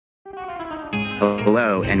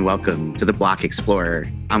Hello and welcome to the Block Explorer.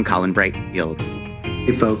 I'm Colin Brightfield.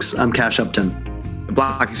 Hey folks, I'm Cash Upton. The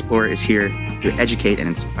Block Explorer is here to educate and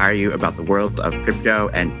inspire you about the world of crypto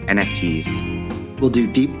and NFTs. We'll do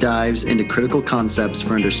deep dives into critical concepts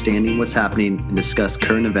for understanding what's happening and discuss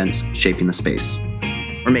current events shaping the space.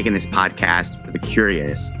 We're making this podcast for the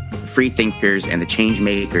curious, the free thinkers, and the change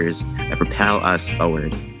makers that propel us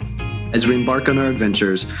forward. As we embark on our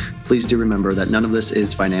adventures, please do remember that none of this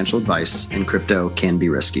is financial advice and crypto can be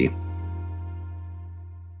risky.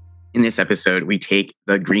 In this episode, we take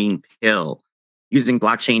the green pill. Using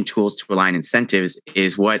blockchain tools to align incentives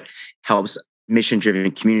is what helps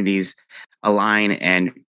mission-driven communities align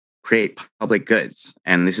and create public goods.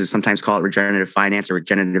 And this is sometimes called regenerative finance or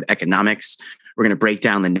regenerative economics. We're going to break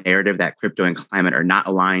down the narrative that crypto and climate are not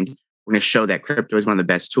aligned. We're going to show that crypto is one of the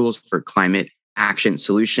best tools for climate action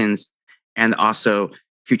solutions, and also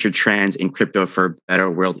future trends in crypto for a better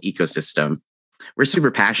world ecosystem. We're super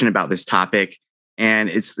passionate about this topic, and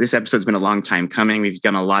this episode's been a long time coming. We've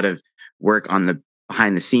done a lot of work on the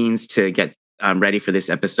behind the scenes to get ready for this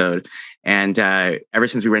episode, and ever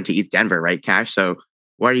since we went to ETH Denver, right, Cash? So,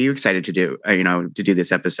 what are you excited to do? To do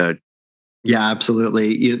this episode? Yeah,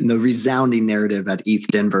 absolutely. The resounding narrative at ETH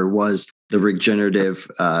Denver was the regenerative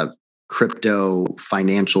crypto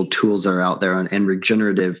financial tools that are out there and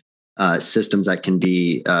regenerative systems that can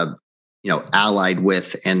be, allied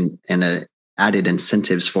with and added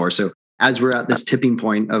incentives for. So as we're at this tipping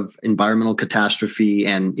point of environmental catastrophe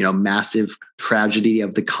and, massive tragedy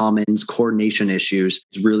of the commons, coordination issues,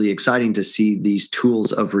 it's really exciting to see these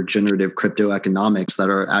tools of regenerative crypto economics that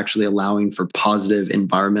are actually allowing for positive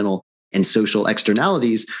environmental and social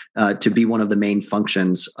externalities to be one of the main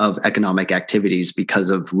functions of economic activities because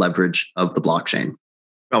of leverage of the blockchain.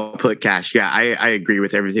 Well put, Cash. Yeah, I agree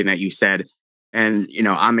with everything that you said. And,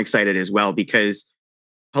 I'm excited as well because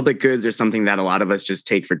public goods are something that a lot of us just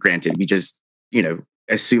take for granted. We just,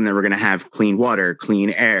 assume that we're going to have clean water,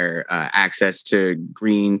 clean air, access to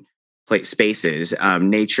green spaces,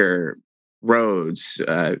 nature, roads,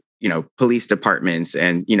 police departments,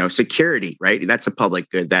 and, security, right? That's a public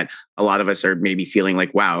good that a lot of us are maybe feeling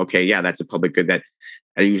like, wow, okay, yeah, that's a public good that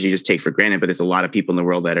I usually just take for granted. But there's a lot of people in the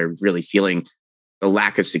world that are really feeling the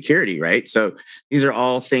lack of security, right? So these are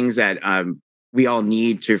all things that we all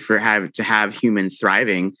need to have human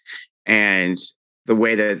thriving. And the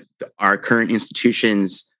way that our current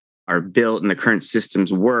institutions are built and the current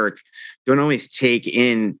systems work don't always take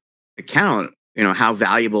in account, how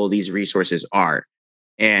valuable these resources are.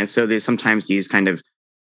 And so there's sometimes these kind of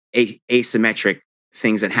asymmetric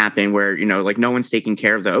things that happen where, like no one's taking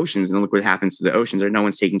care of the oceans, and look what happens to the oceans, or no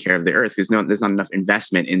one's taking care of the earth. There's not enough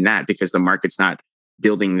investment in that because the market's not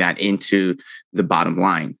building that into the bottom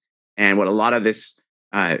line. And what a lot of this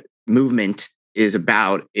movement is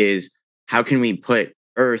about is how can we put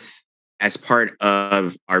earth as part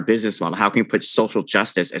of our business model? How can we put social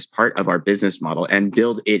justice as part of our business model and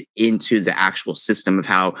build it into the actual system of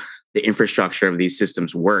how the infrastructure of these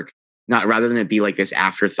systems work? Not rather than it be like this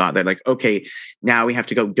afterthought that like, okay, now we have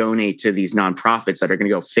to go donate to these nonprofits that are going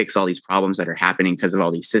to go fix all these problems that are happening because of all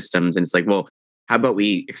these systems. And it's like, well, how about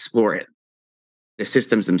we explore it, the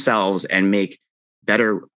systems themselves, and make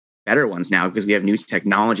better ones now because we have new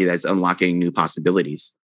technology that's unlocking new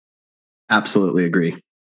possibilities. Absolutely agree.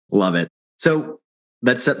 Love it. So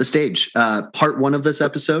let's set the stage. Part one of this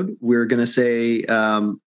episode, we're going to say,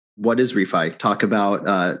 what is refi? Talk about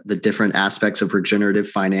the different aspects of regenerative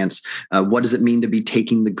finance. What does it mean to be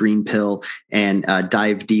taking the green pill, and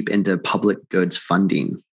dive deep into public goods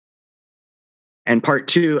funding. And part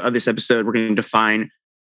two of this episode, we're going to define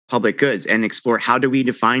public goods and explore how do we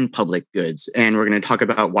define public goods. And we're going to talk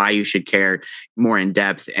about why you should care more in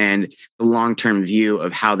depth and the long-term view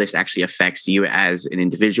of how this actually affects you as an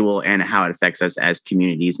individual and how it affects us as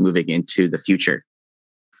communities moving into the future.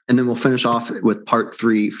 And then we'll finish off with part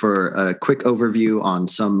three for a quick overview on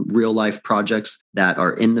some real life projects that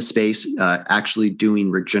are in the space, actually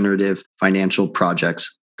doing regenerative financial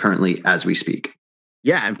projects currently as we speak.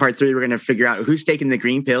 Yeah, in part three, we're going to figure out who's taking the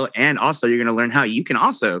green pill, and also you're going to learn how you can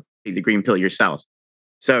also take the green pill yourself.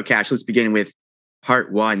 So, Cash, let's begin with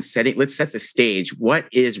part one. Let's set the stage. What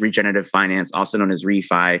is regenerative finance, also known as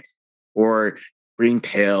refi, or green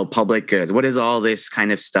pill, public goods? What is all this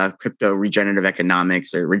kind of stuff? Crypto regenerative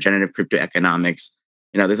economics or regenerative crypto economics?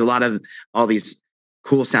 There's a lot of all these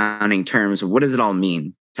cool sounding terms. What does it all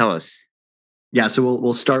mean? Tell us. Yeah, so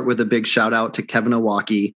we'll start with a big shout out to Kevin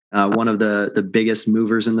Owocki, one of the biggest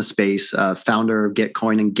movers in the space, founder of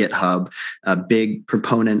Gitcoin and GitHub, a big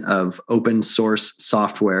proponent of open source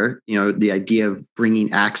software. The idea of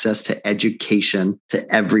bringing access to education to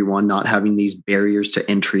everyone, not having these barriers to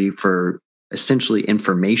entry for essentially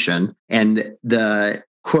information. And the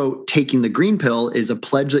quote, taking the green pill is a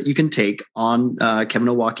pledge that you can take on Kevin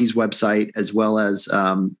Owocki's website, as well as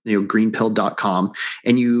greenpill.com.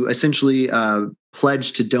 And you essentially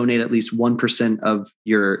pledge to donate at least 1% of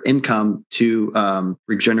your income to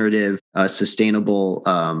regenerative, sustainable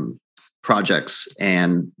projects.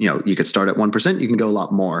 And, you could start at 1%, you can go a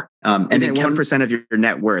lot more. And then 1% of your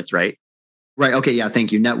net worth, right? Right. Okay. Yeah.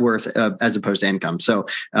 Thank you. Net worth as opposed to income. So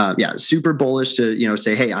super bullish to,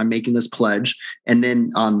 say, hey, I'm making this pledge. And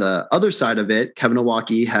then on the other side of it, Kevin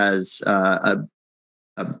Owocki has a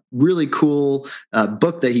really cool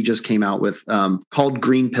book that he just came out with called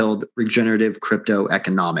Green Pilled Regenerative Crypto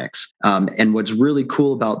Economics. And what's really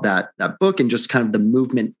cool about that book and just kind of the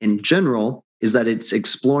movement in general is that it's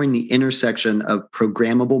exploring the intersection of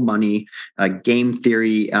programmable money, game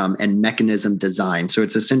theory, and mechanism design. So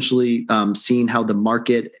it's essentially seeing how the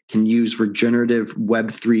market can use regenerative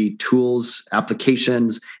Web3 tools,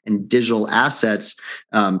 applications, and digital assets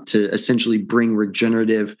to essentially bring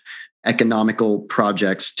regenerative economical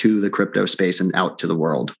projects to the crypto space and out to the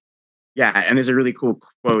world. Yeah, and there's a really cool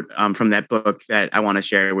quote from that book that I want to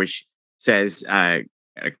share, which says,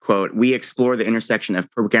 quote, "We explore the intersection of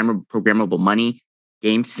programmable money,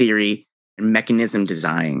 game theory, and mechanism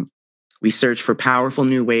design. We search for powerful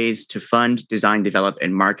new ways to fund, design, develop,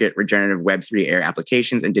 and market regenerative Web3 era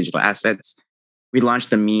applications and digital assets. We launched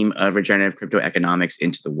the meme of regenerative crypto economics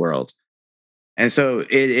into the world." And so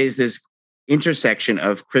it is this intersection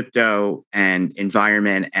of crypto and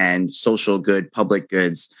environment and social good, public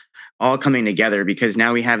goods, all coming together, because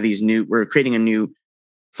now we have we're creating a new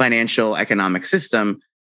financial economic system.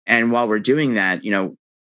 And while we're doing that,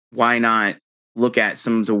 why not look at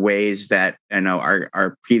some of the ways that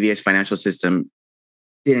our previous financial system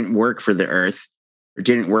didn't work for the earth or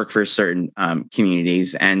didn't work for certain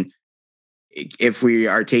communities? And if we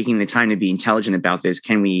are taking the time to be intelligent about this,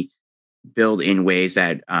 can we build in ways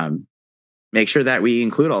that make sure that we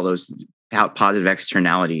include all those positive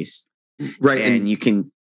externalities? Right. And you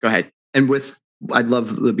can go ahead. And I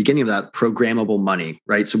love the beginning of that, programmable money,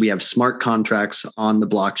 right? So we have smart contracts on the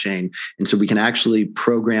blockchain. And so we can actually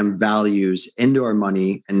program values into our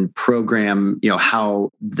money and program, how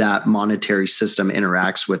that monetary system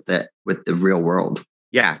interacts with the real world.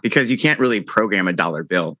 Yeah, because you can't really program a dollar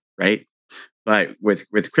bill, right? But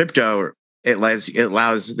with crypto, it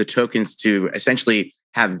allows the tokens to essentially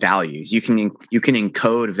have values. You can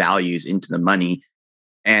encode values into the money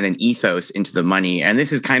and an ethos into the money. And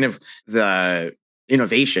this is kind of the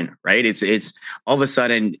innovation, right? It's all of a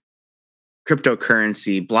sudden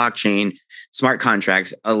cryptocurrency, blockchain, smart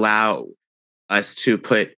contracts allow us to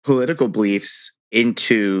put political beliefs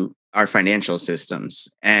into our financial systems.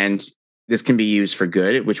 And this can be used for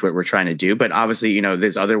good, which what we're trying to do. But obviously,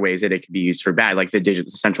 there's other ways that it can be used for bad, like the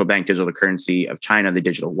central bank digital currency of China, the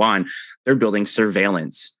digital yuan. They're building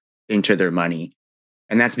surveillance into their money.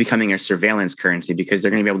 And that's becoming a surveillance currency because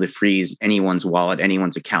they're going to be able to freeze anyone's wallet,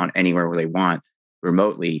 anyone's account, anywhere where they want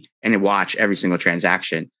remotely and watch every single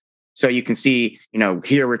transaction. So you can see,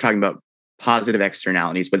 here we're talking about positive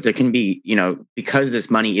externalities, but there can be, because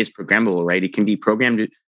this money is programmable, right? It can be programmed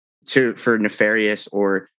for nefarious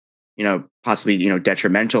or, possibly,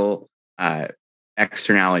 detrimental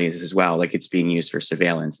externalities as well. Like it's being used for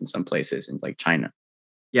surveillance in some places in like China.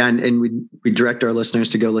 Yeah, and we direct our listeners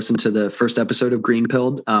to go listen to the first episode of Green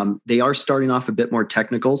Pilled. They are starting off a bit more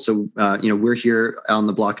technical, so we're here on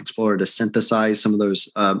the Block Explorer to synthesize some of those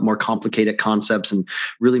more complicated concepts and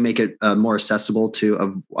really make it more accessible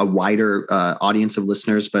to a wider audience of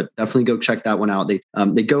listeners. But definitely go check that one out.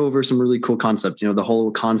 They go over some really cool concepts. The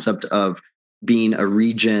whole concept of being a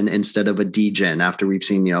regen instead of a degen. After we've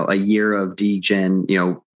seen a year of degen,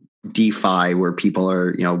 DeFi, where people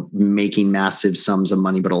are, making massive sums of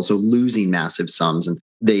money, but also losing massive sums. And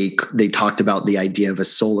they talked about the idea of a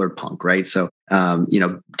solar punk, right? So,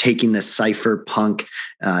 taking the cypherpunk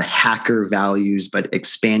hacker values, but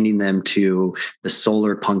expanding them to the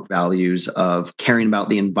solar punk values of caring about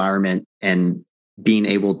the environment and being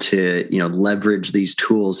able to, leverage these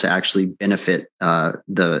tools to actually benefit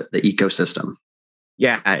the ecosystem.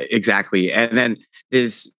 Yeah, exactly. And then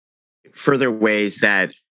there's further ways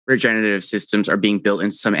that regenerative systems are being built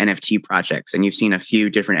in some NFT projects. And you've seen a few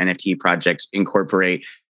different NFT projects incorporate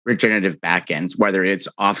regenerative backends, whether it's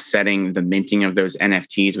offsetting the minting of those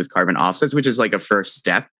NFTs with carbon offsets, which is like a first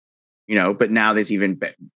step, but now there's even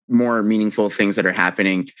more meaningful things that are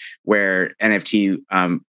happening where NFT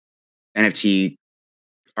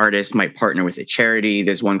artists might partner with a charity.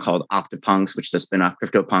 There's one called OptiPunks, which is a spin-off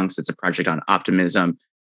CryptoPunks. It's a project on optimism.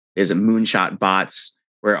 There's a Moonshot Bots,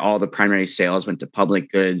 where all the primary sales went to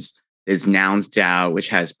public goods. There's Nouns DAO, which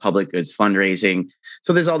has public goods fundraising.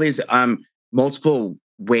 So there's all these multiple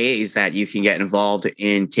ways that you can get involved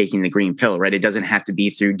in taking the green pill, right? It doesn't have to be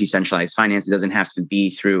through decentralized finance. It doesn't have to be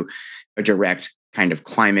through a direct kind of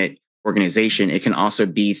climate organization. It can also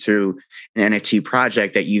be through an NFT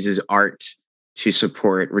project that uses art to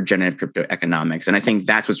support regenerative crypto economics. And I think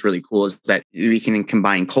that's what's really cool, is that we can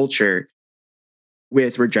combine culture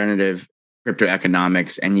with regenerative crypto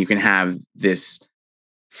economics, and you can have this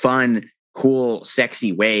fun, cool,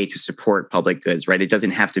 sexy way to support public goods, right? It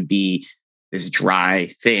doesn't have to be this dry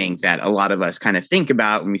thing that a lot of us kind of think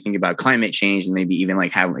about when we think about climate change, and maybe even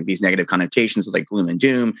like have like these negative connotations of like gloom and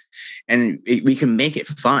doom. And we can make it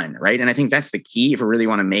fun, right? And I think that's the key if we really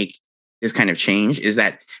want to make this kind of change, is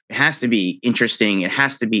that it has to be interesting, it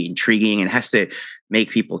has to be intriguing, it has to make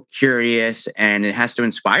people curious, and it has to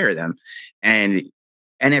inspire them. And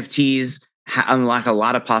NFTs unlock a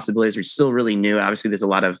lot of possibilities. We're still really new. Obviously, there's a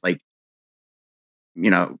lot of like,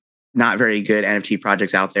 not very good NFT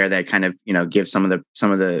projects out there that kind of, give some of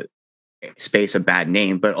the space a bad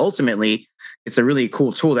name. But ultimately, it's a really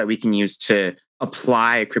cool tool that we can use to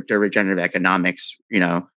apply crypto regenerative economics,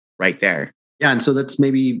 right there. Yeah. And so let's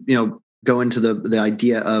maybe, go into the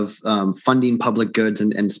idea of funding public goods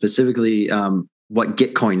and specifically what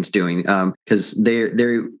Gitcoin's doing, because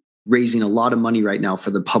they're raising a lot of money right now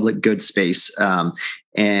for the public good space.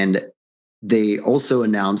 And they also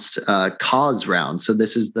announced cause round. So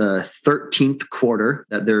this is the 13th quarter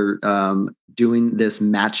that they're doing this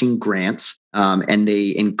matching grants. And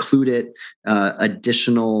they included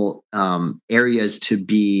additional areas to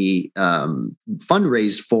be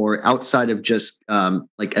fundraised for outside of just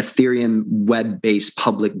like Ethereum web-based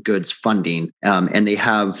public goods funding. And they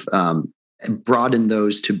have broadened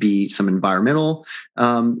those to be some environmental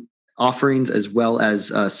offerings, as well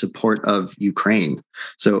as support of Ukraine.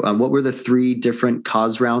 So what were the three different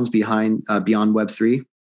cause rounds behind beyond Web3?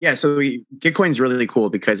 Yeah, so Gitcoin's really cool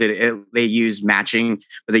because they use matching,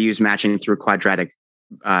 but they use matching through quadratic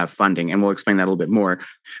funding, and we'll explain that a little bit more.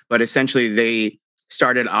 But essentially, they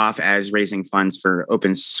started off as raising funds for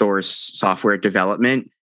open source software development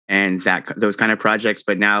and those kind of projects,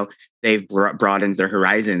 but now they've broadened their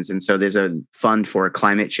horizons. And so there's a fund for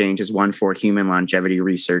climate change, there's one for human longevity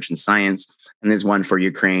research and science, and there's one for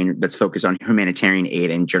Ukraine that's focused on humanitarian aid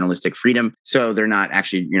and journalistic freedom. So they're not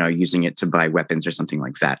actually, using it to buy weapons or something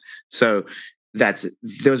like that. So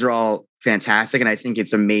those are all fantastic. And I think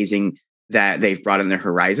it's amazing that they've broadened their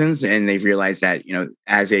horizons, and they've realized that,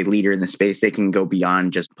 as a leader in the space, they can go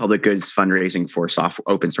beyond just public goods fundraising for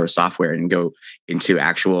open source software and go into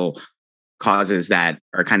actual causes that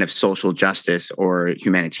are kind of social justice or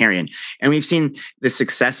humanitarian. And we've seen the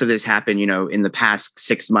success of this happen, in the past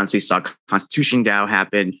 6 months. We saw Constitution DAO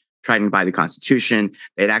happen, tried to buy the Constitution.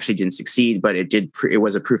 It actually didn't succeed, but it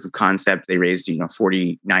was a proof of concept. They raised,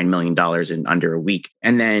 $49 million in under a week.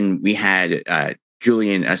 And then we had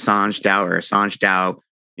Julian Assange DAO,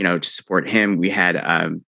 to support him. We had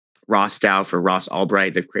Ross DAO for Ross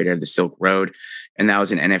Albright, the creator of the Silk Road. And that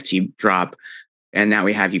was an NFT drop. And now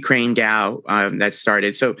we have Ukraine DAO that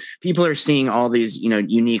started. So people are seeing all these,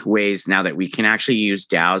 unique ways now that we can actually use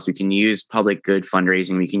DAOs. We can use public good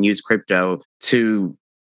fundraising. We can use crypto to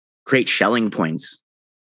create Schelling points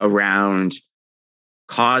around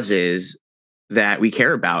causes that we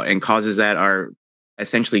care about and causes that are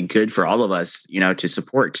essentially good for all of us, to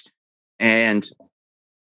support. And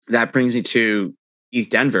that brings me to ETH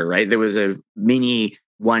Denver, right? There was a mini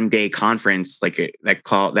one-day conference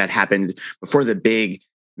that happened before the big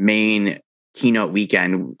main keynote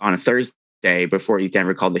weekend on a Thursday before ETH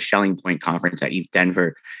Denver, called the Schelling Point Conference at ETH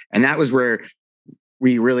Denver. And that was where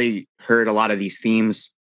we really heard a lot of these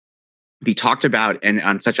themes be talked about, and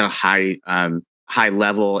on such a high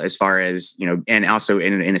level, as far as, and also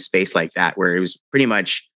in a space like that, where it was pretty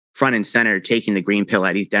much front and center. Taking the green pill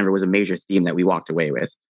at ETH Denver was a major theme that we walked away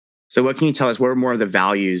with. So what can you tell us? What are more of the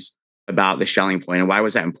values about the Schelling Point, and why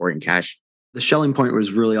was that important, Cash? The Schelling Point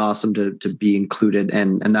was really awesome to be included.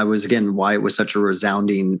 And that was, again, why it was such a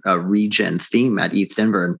resounding regen theme at ETH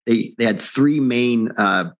Denver. And they had three main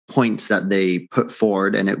points that they put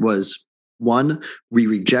forward. And it was, one, we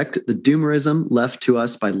reject the doomerism left to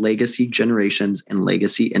us by legacy generations and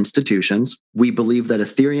legacy institutions. We believe that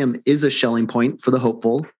Ethereum is a Schelling point for the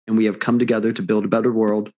hopeful, and we have come together to build a better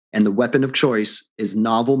world. And the weapon of choice is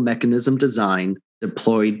novel mechanism design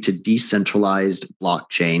deployed to decentralized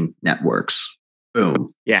blockchain networks. Boom.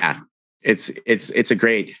 Yeah, it's a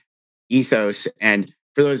great ethos. And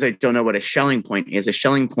for those that don't know what a Schelling point is, a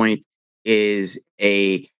Schelling point is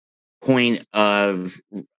a point of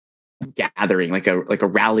gathering, like a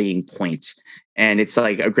rallying point. And it's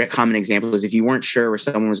like a great common example is if you weren't sure where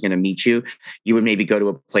someone was going to meet you, you would maybe go to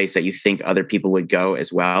a place that you think other people would go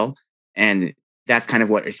as well. And that's kind of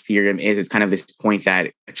what Ethereum is. It's kind of this point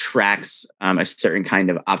that attracts a certain kind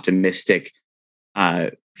of optimistic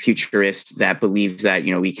futurist that believes that,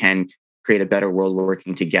 we can create a better world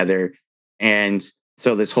working together. And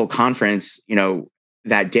so this whole conference,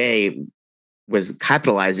 that day was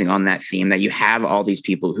capitalizing on that theme, that you have all these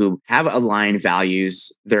people who have aligned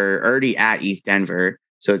values. They're already at ETH Denver.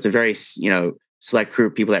 So it's a very, select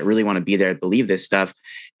group of people that really want to be there, believe this stuff.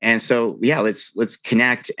 And so, yeah, let's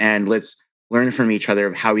connect and let's learn from each other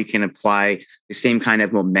of how we can apply the same kind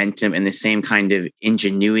of momentum and the same kind of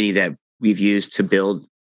ingenuity that we've used to build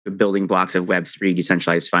the building blocks of Web3,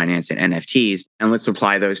 decentralized finance, and NFTs. And let's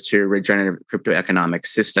apply those to regenerative crypto economic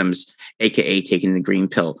systems, AKA taking the green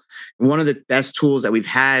pill. One of the best tools that we've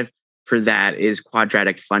had for that is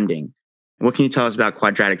quadratic funding. What can you tell us about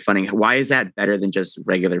quadratic funding? Why is that better than just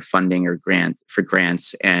regular funding or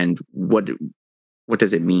grants? And what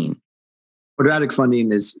does it mean? Quadratic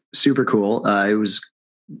funding is super cool. It was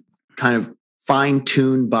kind of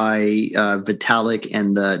fine-tuned by Vitalik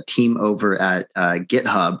and the team over at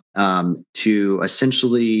GitHub to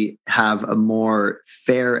essentially have a more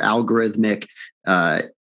fair algorithmic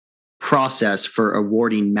process for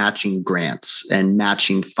awarding matching grants and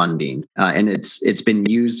matching funding. And it's been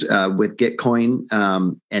used with Gitcoin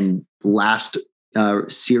and last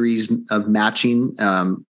series of matching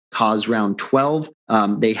cause round 12,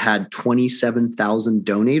 they had 27,000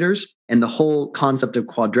 donators. And the whole concept of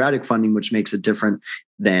quadratic funding, which makes it different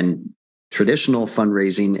than traditional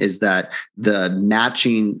fundraising, is that the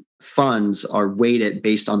matching funds are weighted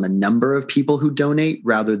based on the number of people who donate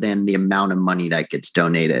rather than the amount of money that gets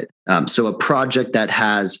donated. So a project that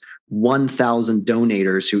has 1,000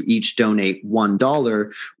 donators who each donate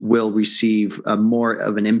 $1 will receive a more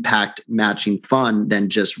of an impact matching fund than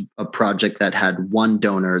just a project that had one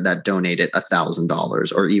donor that donated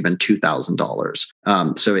 $1,000 or even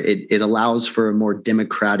 $2,000. So it allows for a more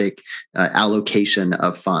democratic allocation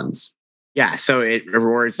of funds. Yeah, so it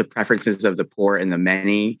rewards the preferences of the poor and the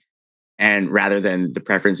many, and rather than the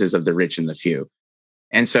preferences of the rich and the few.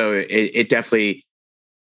 And so it definitely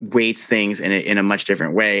weights things in a much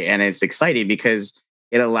different way. And it's exciting because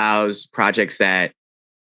it allows projects that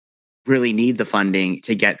really need the funding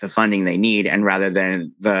to get the funding they need. And rather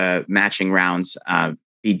than the matching rounds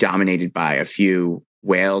be dominated by a few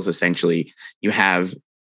whales, essentially, you have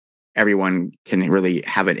everyone can really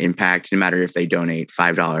have an impact no matter if they donate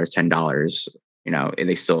 $5, $10, and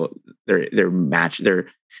they still, their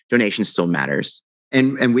donation still matters.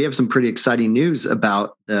 And we have some pretty exciting news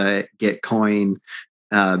about the Gitcoin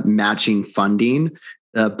matching funding.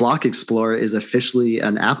 Block Explorer is officially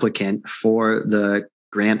an applicant for the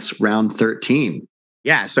grants round 13.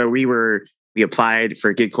 Yeah, so we applied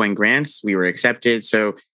for Gitcoin grants. We were accepted.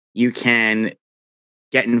 So you can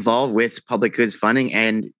get involved with public goods funding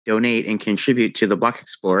and donate and contribute to the Block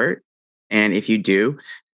Explorer. And if you do,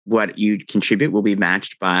 what you contribute will be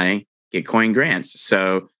matched by Gitcoin grants.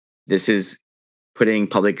 So this is putting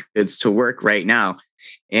public goods to work right now.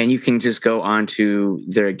 And you can just go onto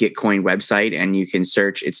their Gitcoin website and you can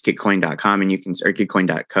search, it's gitcoin.com, and you can search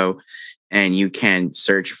gitcoin.co, and you can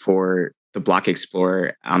search for the Block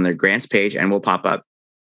Explorer on their grants page and we'll pop up.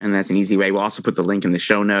 And that's an easy way. We'll also put the link in the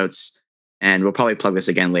show notes, and we'll probably plug this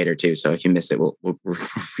again later too. So if you miss it, we'll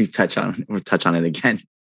touch on it again.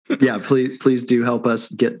 Yeah, please do help us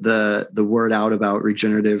get the word out about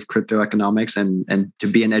regenerative crypto economics and to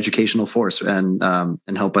be an educational force and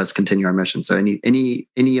help us continue our mission. So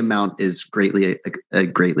any amount is greatly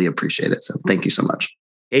appreciated. So thank you so much.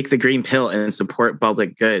 Take the green pill and support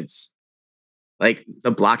public goods like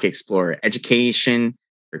the Block Explorer, education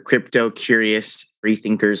for crypto curious free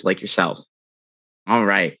thinkers like yourself. All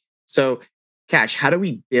right. So Cash, how do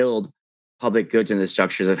we build public goods and the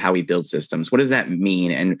structures of how we build systems? What does that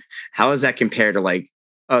mean? And how does that compare to like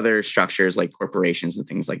other structures like corporations and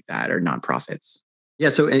things like that, or nonprofits? Yeah.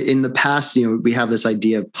 So in the past, we have this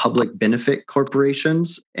idea of public benefit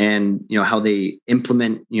corporations and, how they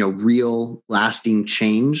implement, real lasting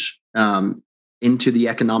change into the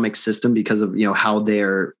economic system because of, how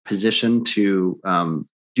they're positioned to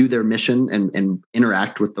do their mission and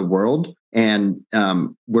interact with the world. And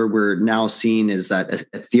where we're now seeing is that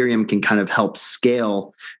Ethereum can kind of help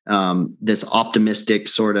scale this optimistic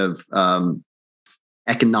sort of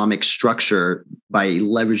economic structure by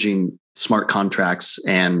leveraging smart contracts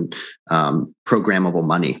and programmable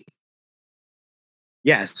money.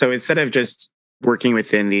 Yeah. So instead of just working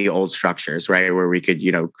within the old structures, right, where we could,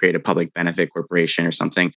 create a public benefit corporation or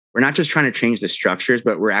something, we're not just trying to change the structures,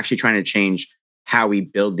 but we're actually trying to change how we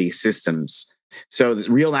build these systems. So the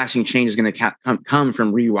real lasting change is going to come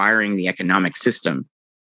from rewiring the economic system.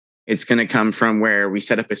 It's going to come from where we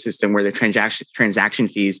set up a system where the transaction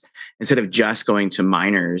fees, instead of just going to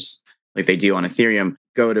miners like they do on Ethereum,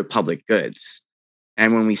 go to public goods.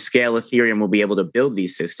 And when we scale Ethereum, we'll be able to build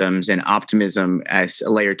these systems. And Optimism, as a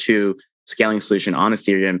layer 2 scaling solution on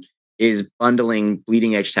Ethereum, is bundling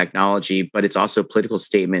bleeding edge technology, but it's also a political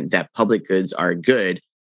statement that public goods are good.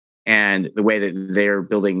 And the way that they're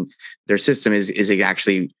building their system is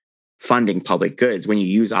actually funding public goods. When you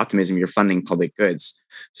use Optimism, you're funding public goods.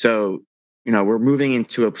 So, we're moving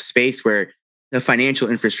into a space where the financial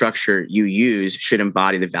infrastructure you use should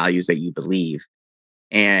embody the values that you believe.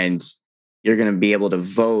 And you're going to be able to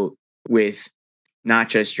vote with not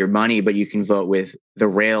just your money, but you can vote with the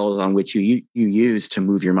rails on which you use to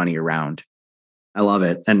move your money around. I love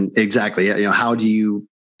it. And exactly, how do you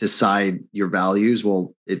decide your values?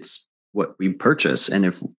 Well, it's what we purchase. And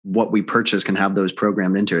if what we purchase can have those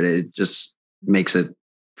programmed into it, it just makes it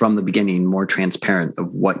from the beginning more transparent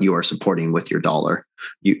of what you are supporting with your dollar.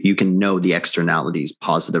 You can know the externalities,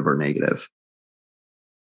 positive or negative.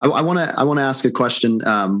 I want to ask a question.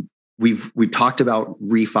 We've talked about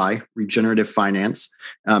refi, regenerative finance.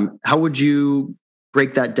 How would you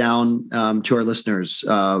break that down to our listeners?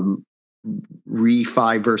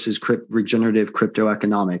 Refi versus regenerative crypto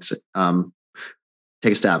economics.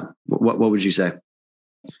 Take a stab. What would you say?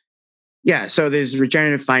 Yeah, so there's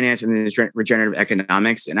regenerative finance and there's regenerative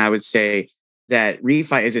economics. And I would say that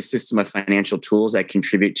refi is a system of financial tools that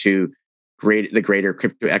contribute to the greater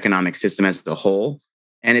crypto economic system as a whole.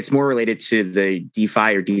 And it's more related to the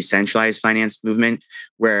DeFi or decentralized finance movement,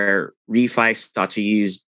 where refi sought to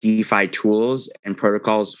use DeFi tools and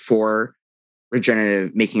protocols for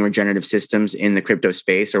making regenerative systems in the crypto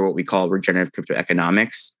space, or what we call regenerative crypto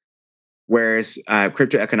economics. Whereas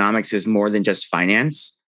crypto economics is more than just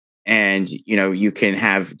finance. And, you can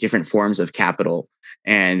have different forms of capital.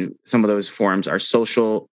 And some of those forms are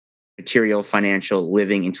social, material, financial,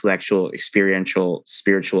 living, intellectual, experiential,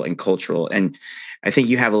 spiritual, and cultural. And I think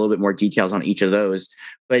you have a little bit more details on each of those.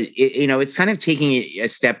 But, it's kind of taking a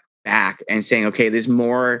step back and saying, okay, there's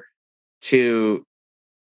more to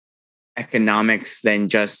economics than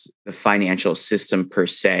just the financial system per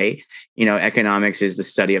se. Economics is the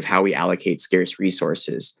study of how we allocate scarce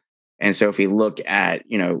resources. And so if we look at,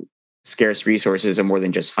 scarce resources are more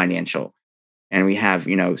than just financial. And we have,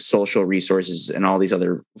 social resources and all these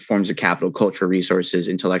other forms of capital, cultural resources,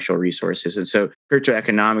 intellectual resources. And so crypto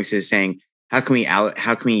economics is saying, how can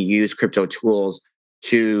we use crypto tools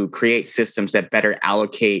to create systems that better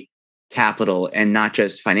allocate capital, and not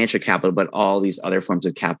just financial capital, but all these other forms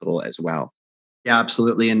of capital as well? Yeah,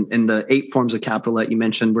 absolutely. And the 8 forms of capital that you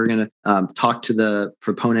mentioned, we're going to talk to the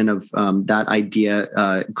proponent of that idea,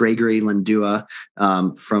 Gregory Lindua,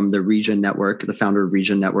 from the Regen Network, the founder of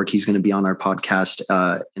Regen Network. He's going to be on our podcast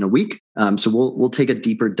in a week. So we'll take a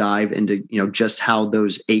deeper dive into just how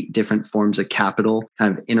those 8 different forms of capital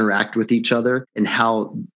kind of interact with each other, and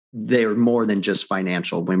how they're more than just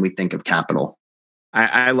financial when we think of capital.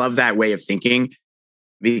 I love that way of thinking,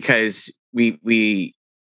 because we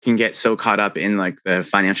can get so caught up in like the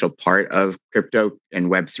financial part of crypto and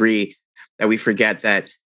Web3 that we forget that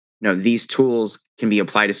these tools can be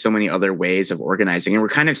applied to so many other ways of organizing. And we're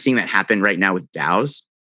kind of seeing that happen right now with DAOs,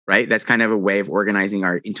 right? That's kind of a way of organizing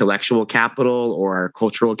our intellectual capital or our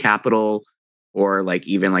cultural capital, or like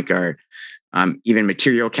even like our even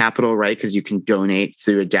material capital, right? Because you can donate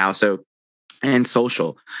through a DAO. So, and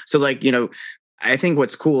social. So I think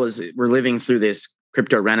what's cool is we're living through this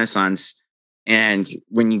crypto renaissance. And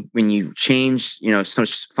when you change,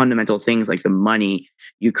 such fundamental things like the money,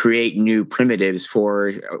 you create new primitives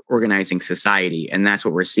for organizing society. And that's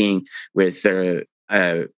what we're seeing with the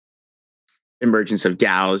emergence of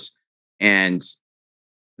DAOs. And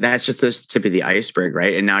that's just the tip of the iceberg,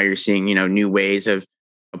 right? And now you're seeing, new ways of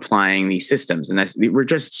applying these systems. And we're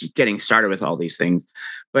just getting started with all these things.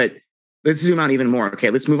 But let's zoom out even more.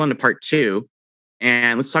 Okay, let's move on to part 2.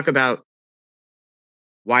 And let's talk about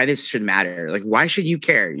why this should matter. Like, why should you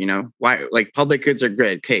care? Why, like, public goods are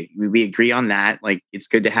good. Okay, we agree on that. Like, it's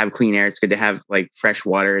good to have clean air. It's good to have like fresh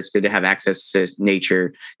water. It's good to have access to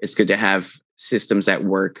nature. It's good to have systems that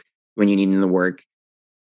work when you need them to work.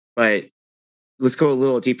 But let's go a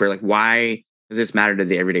little deeper. Like, why does this matter to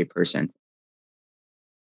the everyday person?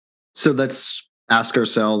 So let's ask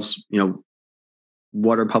ourselves,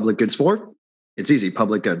 what are public goods for? It's easy,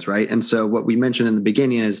 public goods, right? And so what we mentioned in the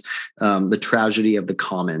beginning is the tragedy of the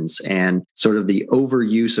commons and sort of the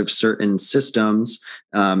overuse of certain systems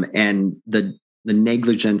and the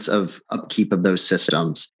negligence of upkeep of those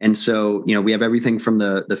systems. And so, we have everything from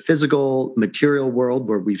the physical material world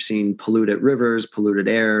where we've seen polluted rivers, polluted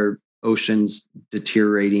air, oceans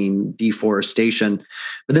deteriorating, deforestation.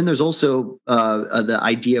 But then there's also the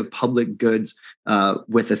idea of public goods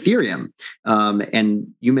with Ethereum. And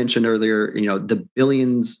you mentioned earlier, the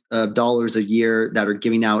billions of dollars a year that are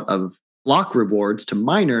giving out of block rewards to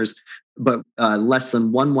miners, but less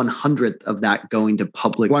than 1/100th of that going to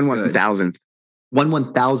public goods. 1/1000th.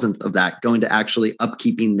 1/1000th of that going to actually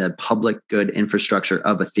upkeeping the public good infrastructure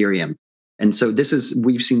of Ethereum. And so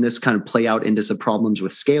we've seen this kind of play out into some problems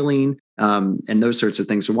with scaling and those sorts of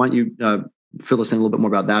things. So why don't you fill us in a little bit more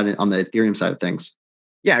about that on the Ethereum side of things?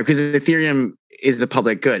 Yeah, because Ethereum is a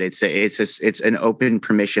public good. It's an open,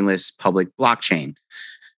 permissionless public blockchain.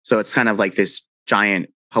 So it's kind of like this giant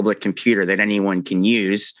public computer that anyone can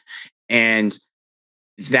use. And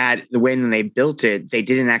that the way they built it, they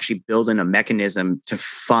didn't actually build in a mechanism to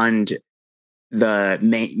fund the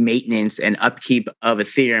maintenance and upkeep of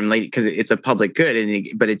Ethereum, because it's a public good,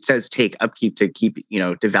 but it does take upkeep to keep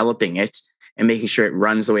developing it and making sure it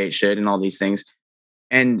runs the way it should and all these things.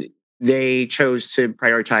 And they chose to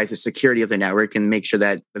prioritize the security of the network and make sure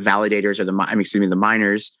that the validators or the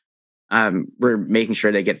miners were making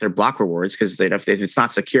sure they get their block rewards, because if it's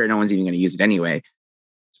not secure, no one's even going to use it anyway.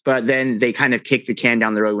 But then they kind of kick the can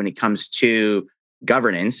down the road when it comes to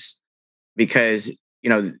governance, because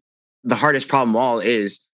the hardest problem of all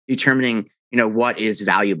is determining, what is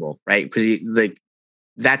valuable, right? Because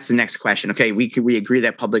that's the next question. Okay, we agree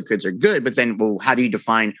that public goods are good, but then, well, how do you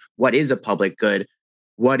define what is a public good?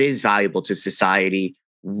 What is valuable to society?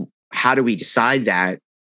 How do we decide that?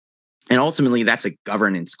 And ultimately, that's a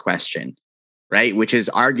governance question, right? Which is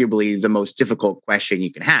arguably the most difficult question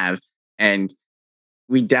you can have. And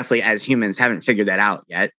we definitely, as humans, haven't figured that out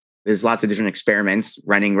yet. There's lots of different experiments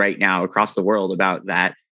running right now across the world about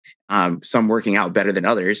that. Some working out better than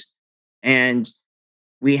others. And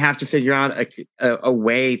we have to figure out a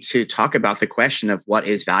way to talk about the question of what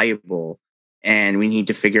is valuable. And we need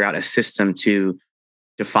to figure out a system to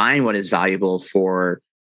define what is valuable for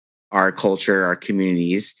our culture, our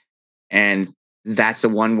communities. And that's the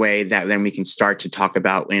one way that then we can start to talk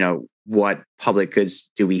about, what public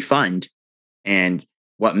goods do we fund and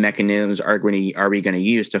what mechanisms are we going to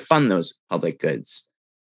use to fund those public goods.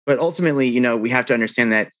 But ultimately, we have to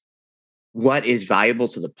understand that what is valuable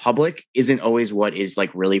to the public isn't always what is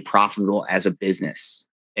really profitable as a business.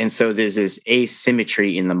 And so there's this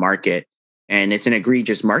asymmetry in the market, and it's an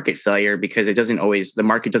egregious market failure because the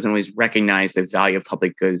market doesn't always recognize the value of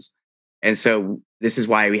public goods. And so this is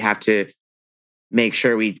why we have to make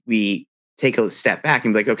sure we take a step back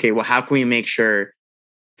and be like, okay, well, how can we make sure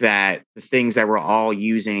that the things that we're all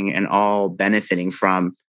using and all benefiting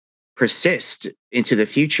from persist into the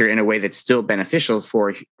future in a way that's still beneficial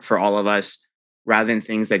for all of us, rather than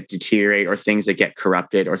things that deteriorate or things that get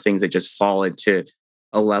corrupted or things that just fall into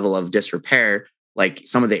a level of disrepair. Like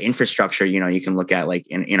some of the infrastructure, you can look at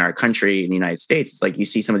in our country, in the United States, it's you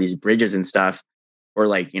see some of these bridges and stuff, or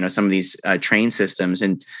some of these train systems,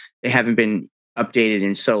 and they haven't been updated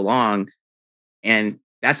in so long. And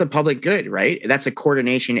that's a public good, right? That's a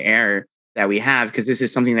coordination error that we have, because this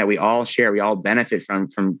is something that we all share. We all benefit from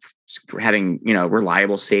having,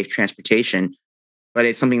 reliable, safe transportation, but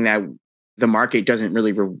it's something that the market doesn't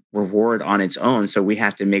really reward on its own. So we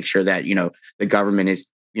have to make sure that, the government is,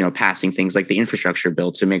 passing things like the infrastructure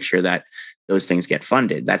bill to make sure that those things get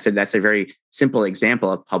funded. That's a very simple example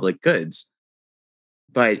of public goods.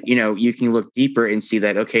 But, you can look deeper and see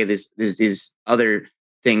that, okay, there's these other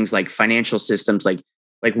things like financial systems, like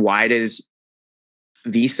why does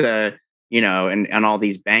Visa, and all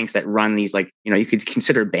these banks that run these, you could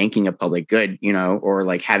consider banking a public good,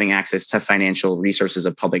 or having access to financial resources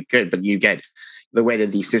a public good. But you get the way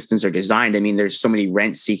that these systems are designed. I mean, there's so many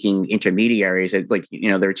rent-seeking intermediaries that,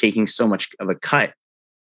 they're taking so much of a cut,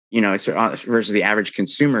 versus the average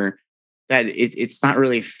consumer, that it's not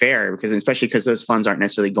really fair, especially because those funds aren't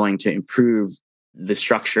necessarily going to improve the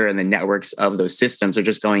structure and the networks of those systems. They're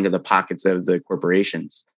just going to the pockets of the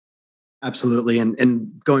corporations. Absolutely.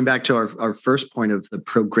 And going back to our first point of the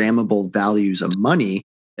programmable values of money,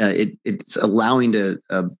 it's allowing to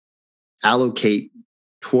allocate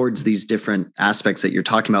towards these different aspects that you're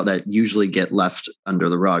talking about that usually get left under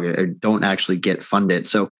the rug or don't actually get funded.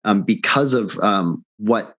 So because of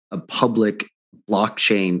what a public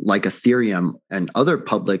blockchain like Ethereum and other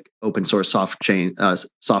public open source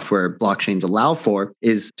software blockchains allow for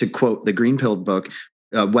is, to quote the Greenfield book,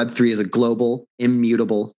 Web3 is a global,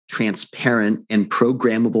 immutable, transparent, and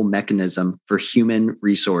programmable mechanism for human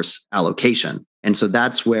resource allocation. And so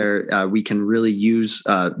that's where we can really use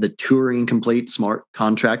the Turing complete smart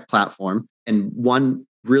contract platform. And one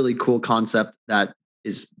really cool concept that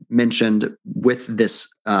is mentioned with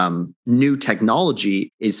this new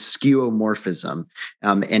technology is skeuomorphism.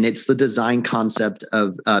 And it's the design concept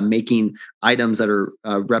of making items that are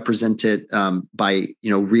represented by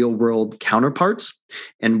real world counterparts.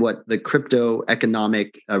 And what the crypto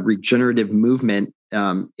economic regenerative movement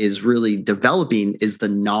is really developing is the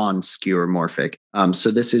non-skeuomorphic. So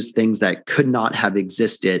this is things that could not have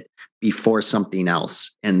existed before something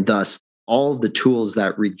else. And thus, all of the tools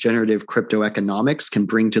that regenerative crypto economics can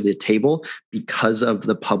bring to the table because of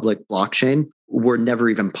the public blockchain were never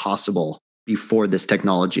even possible before this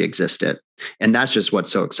technology existed. And that's just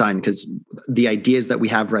what's so exciting, because the ideas that we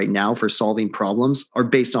have right now for solving problems are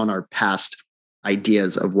based on our past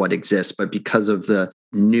ideas of what exists. But because of the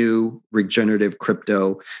new regenerative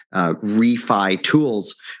crypto refi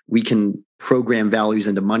tools, we can program values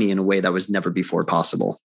into money in a way that was never before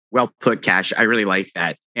possible. Well put, Cash. I really like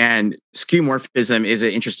that. And skeuomorphism is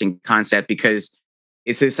an interesting concept because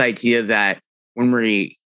it's this idea that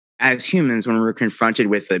as humans, when we're confronted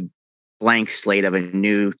with a blank slate of a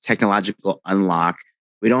new technological unlock,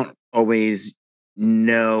 we don't always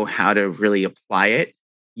know how to really apply it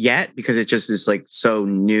yet because it just is like so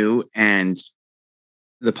new, and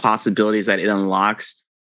the possibilities that it unlocks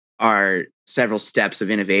are several steps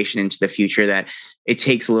of innovation into the future that it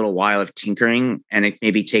takes a little while of tinkering, and it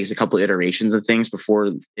maybe takes a couple of iterations of things before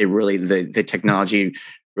it really the technology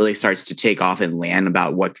really starts to take off and land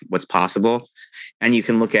about what's possible. And you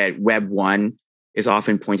can look at Web 1 is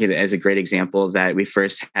often pointed as a great example that we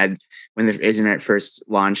first had when the internet first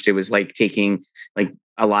launched. It was like taking like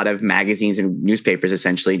a lot of magazines and newspapers,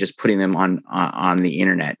 essentially just putting them on the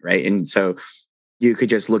internet, right? And so you could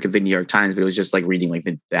just look at the New York Times, but it was just like reading like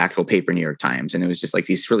the actual paper New York Times. And it was just like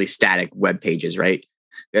these really static web pages, right?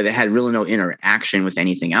 That had really no interaction with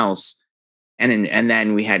anything else. And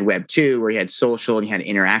then we had Web 2 where you had social and you had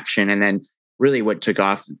interaction. And then really what took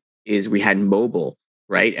off is we had mobile,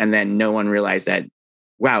 right? And then no one realized that,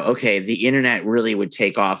 wow, okay, the internet really would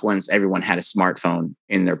take off once everyone had a smartphone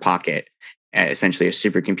in their pocket, essentially a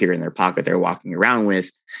supercomputer in their pocket they're walking around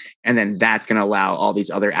with. And then that's going to allow all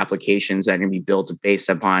these other applications that are going to be built based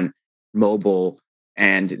upon mobile.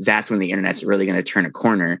 And that's when the internet's really going to turn a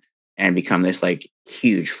corner and become this like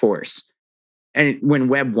huge force. And when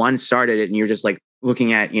Web 1 started and you're just like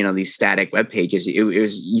looking at, these static web pages, it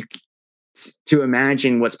was to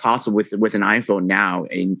imagine what's possible with an iPhone now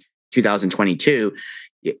in 2022.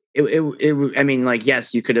 I mean, like,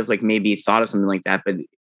 yes, you could have like maybe thought of something like that, but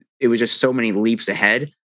it was just so many leaps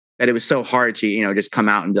ahead that it was so hard to, just come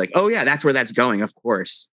out and be like, oh yeah, that's where that's going. Of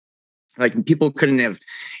course. Like people you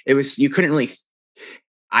couldn't really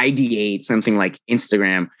ideate something like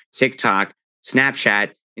Instagram, TikTok,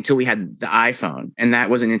 Snapchat until we had the iPhone. And that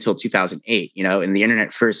wasn't until 2008, and the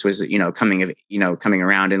internet first was, coming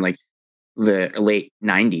around in like the late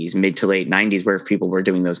 90s, mid to late 90s, where people were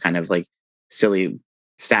doing those kind of like silly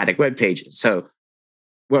static web pages. So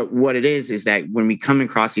what it is that when we come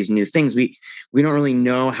across these new things, we don't really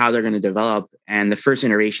know how they're going to develop. And the first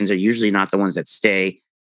iterations are usually not the ones that stay.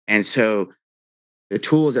 And so the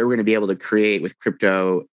tools that we're going to be able to create with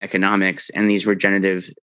crypto economics and these regenerative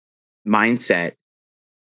mindset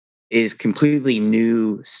is completely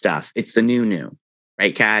new stuff. It's the new,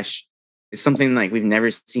 right, Cash? It's something like we've never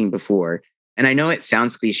seen before. And I know it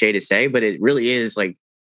sounds cliche to say, but it really is. Like,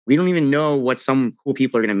 we don't even know what some cool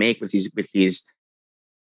people are going to make with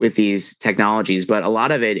these technologies, but a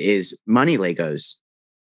lot of it is money Legos.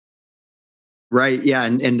 Right. Yeah.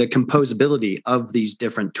 And the composability of these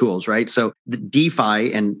different tools, right? So the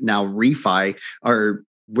DeFi and now ReFi are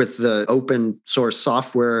with the open source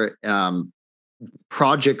software.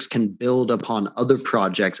 Projects can build upon other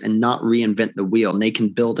projects and not reinvent the wheel. And they can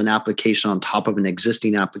build an application on top of an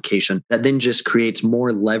existing application that then just creates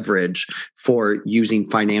more leverage for using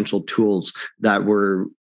financial tools that were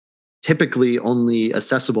typically only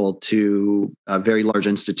accessible to very large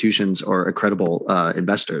institutions or credible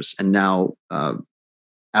investors. And now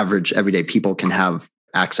average everyday people can have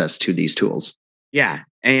access to these tools. Yeah.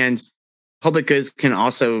 And public goods can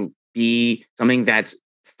also be something that's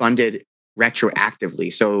funded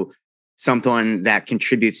retroactively. So someone that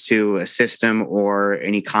contributes to a system or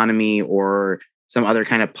an economy or some other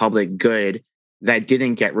kind of public good that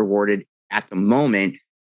didn't get rewarded at the moment,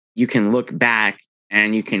 you can look back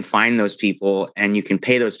and you can find those people and you can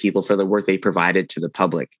pay those people for the work they provided to the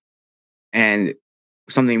public. And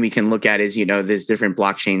something we can look at is, there's different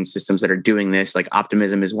blockchain systems that are doing this. Like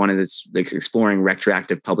Optimism is one of this, like exploring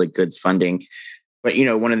retroactive public goods funding. But,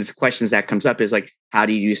 one of the questions that comes up is like, how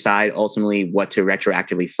do you decide ultimately what to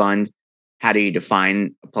retroactively fund? How do you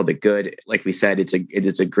define a public good? Like we said, it's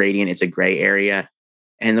a gradient, it's a gray area.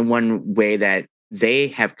 And the one way that they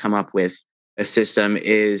have come up with a system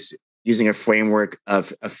is using a framework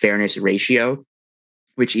of a fairness ratio,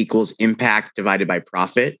 which equals impact divided by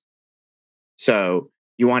profit. So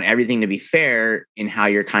you want everything to be fair in how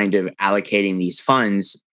you're kind of allocating these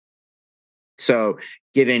funds. So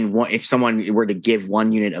if someone were to give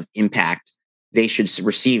 1 unit of impact, they should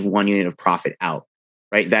receive 1 unit of profit out,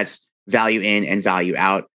 right? That's value in and value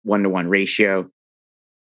out, 1-to-1 ratio.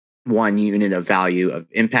 1 unit of value of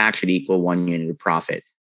impact should equal 1 unit of profit.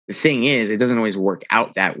 The thing is, it doesn't always work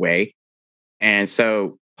out that way. And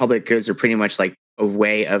so public goods are pretty much like a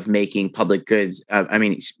way of making public goods,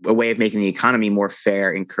 a way of making the economy more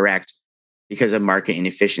fair and correct because of market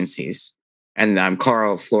inefficiencies. And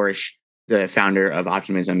Carl Flourish, the founder of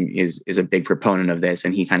Optimism, is a big proponent of this.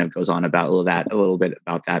 And he kind of goes on about a little bit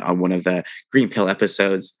about that on one of the Green Pill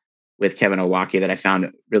episodes with Kevin Owocki that I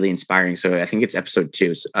found really inspiring. So I think it's episode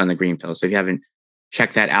 2 on the Green Pill. So if you haven't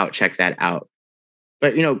checked that out, check that out.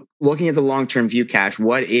 But, looking at the long-term view, Cash,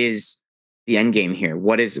 what is the end game here?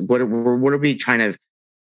 What are we trying to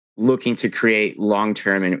looking to create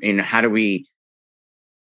long-term, and how do we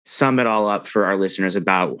sum it all up for our listeners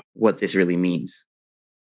about what this really means?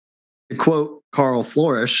 To quote Carl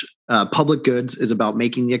Flourish, public goods is about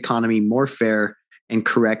making the economy more fair and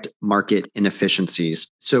correct market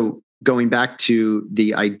inefficiencies. So going back to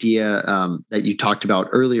the idea that you talked about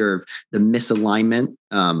earlier of the misalignment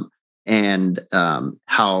and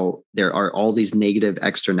how there are all these negative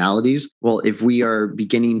externalities. Well, if we are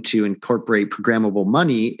beginning to incorporate programmable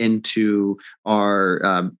money into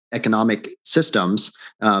our economic systems,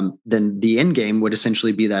 then the end game would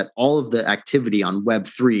essentially be that all of the activity on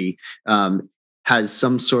Web3 has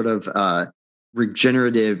some sort of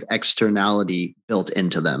regenerative externality built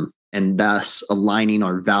into them, and thus aligning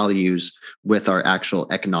our values with our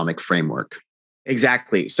actual economic framework.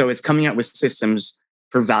 Exactly. So it's coming up with systems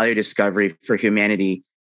for value discovery for humanity,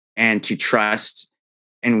 and to trust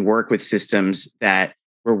and work with systems that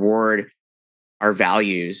reward our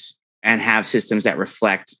values and have systems that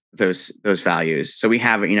reflect those values. So we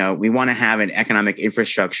want to have an economic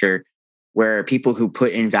infrastructure where people who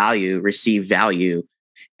put in value receive value.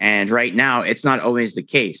 And right now, it's not always the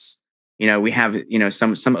case. We have,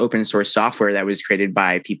 some open source software that was created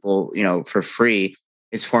by people, for free.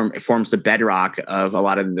 It forms the bedrock of a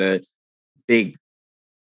lot of the big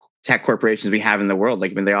tech corporations we have in the world.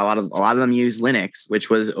 Like, a lot of them use Linux,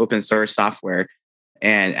 which was open source software,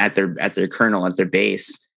 and at their kernel, at their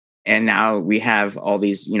base. And now we have all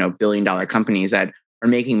these, billion-dollar companies that are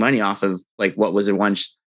making money off of like what was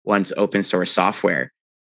once open source software.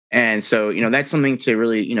 And so, that's something to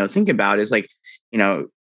really, think about is like,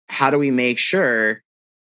 how do we make sure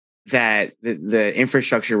that the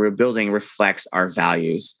infrastructure we're building reflects our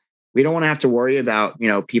values? We don't want to have to worry about,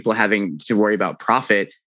 people having to worry about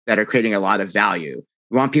profit that are creating a lot of value.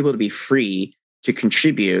 We want people to be free to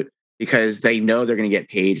contribute because they know they're going to get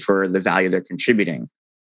paid for the value they're contributing.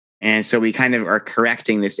 And so we kind of are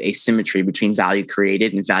correcting this asymmetry between value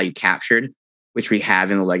created and value captured, which we have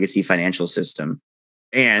in the legacy financial system.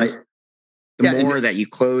 And the more that you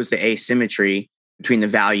close the asymmetry between the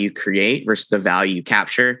value you create versus the value you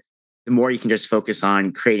capture, the more you can just focus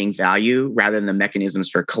on creating value rather than the mechanisms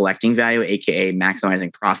for collecting value, aka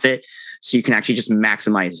maximizing profit. So you can actually just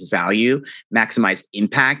maximize value, maximize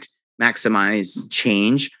impact, maximize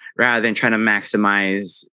change, rather than trying to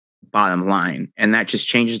maximize bottom line. And that just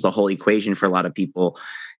changes the whole equation for a lot of people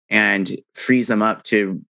and frees them up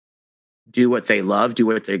to do what they love, do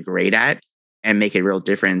what they're great at, and make a real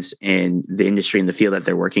difference in the industry and the field that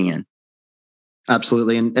they're working in.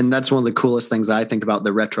 Absolutely. And that's one of the coolest things I think about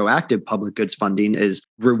the retroactive public goods funding is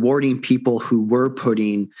rewarding people who were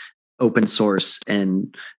putting open source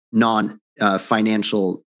and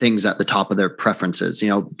non-financial things at the top of their preferences.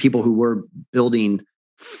 People who were building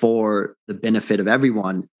for the benefit of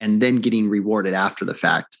everyone and then getting rewarded after the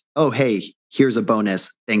fact. Oh, hey, here's a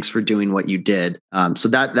bonus. Thanks for doing what you did. So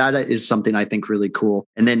that is something I think really cool.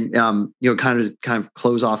 And then kind of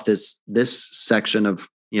close off this section of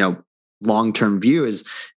long-term view is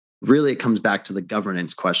really it comes back to the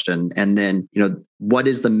governance question. And then, what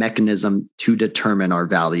is the mechanism to determine our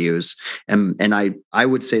values? And I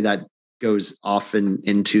would say that goes often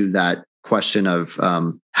into that question of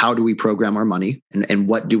how do we program our money and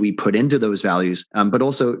what do we put into those values, but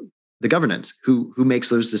also the governance, who makes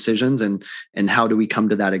those decisions and how do we come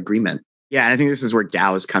to that agreement? Yeah, and I think this is where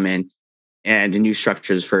DAOs come in and new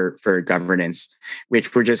structures for governance,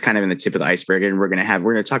 which we're just kind of in the tip of the iceberg. And we're going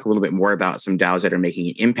to talk a little bit more about some DAOs that are making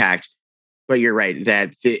an impact. But you're right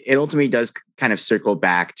that it ultimately does kind of circle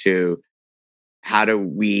back to how do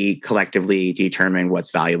we collectively determine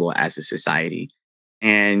what's valuable as a society.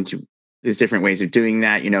 And there's different ways of doing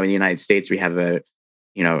that. In the United States, we have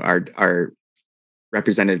our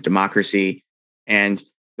representative democracy. And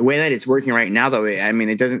the way that it's working right now, though,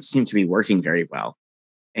 it doesn't seem to be working very well.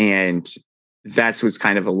 And that's what's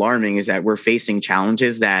kind of alarming, is that we're facing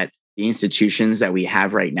challenges that the institutions that we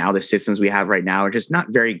have right now, the systems we have right now, are just not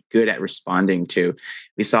very good at responding to.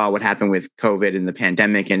 We saw what happened with COVID and the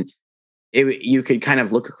pandemic, and you could kind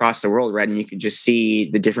of look across the world, right? And you could just see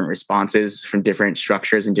the different responses from different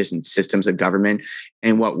structures and different systems of government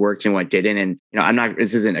and what worked and what didn't. And,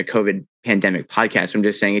 this isn't a COVID pandemic podcast. I'm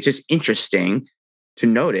just saying it's just interesting to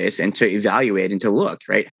notice and to evaluate and to look,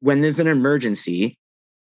 right? When there's an emergency,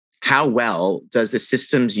 how well does the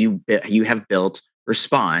systems you have built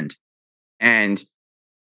respond? And,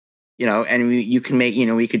 we can make,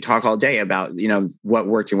 we could talk all day about, what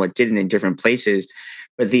worked and what didn't in different places.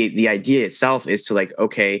 But the idea itself is to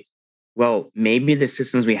okay, well, maybe the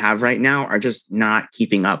systems we have right now are just not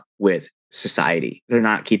keeping up with society. They're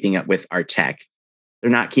not keeping up with our tech.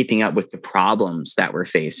 They're not keeping up with the problems that we're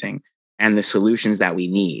facing and the solutions that we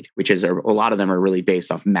need, which is a lot of them are really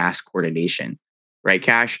based off mass coordination, right,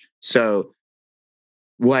 Cash? So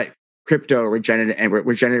what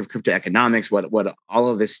regenerative crypto economics, what all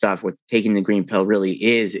of this stuff with taking the green pill really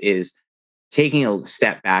is taking a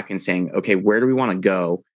step back and saying, okay, where do we want to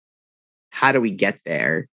go? How do we get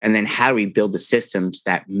there? And then how do we build the systems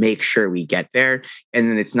that make sure we get there? And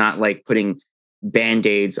then it's not like putting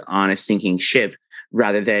Band-Aids on a sinking ship,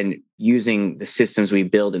 rather than using the systems we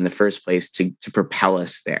build in the first place to propel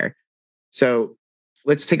us there. So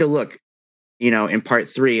let's take a look, in part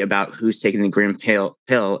 3 about who's taking the green pill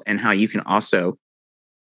and how you can also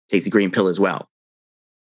take the green pill as well.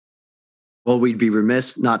 Well, we'd be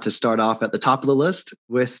remiss not to start off at the top of the list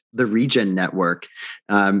with the Regen Network.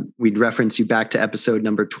 We'd reference you back to episode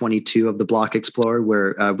number 22 of the Block Explorer,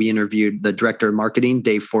 where we interviewed the director of marketing,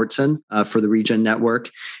 Dave Fortson, for the Regen Network.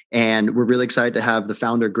 And we're really excited to have the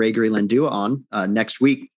founder, Gregory Landua, on next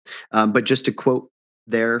week. But just to quote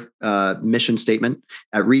their mission statement,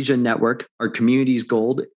 at Regen Network, our community's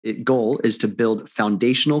goal is to build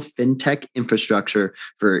foundational fintech infrastructure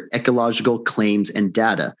for ecological claims and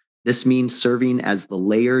data. This means serving as the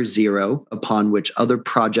layer zero upon which other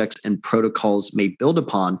projects and protocols may build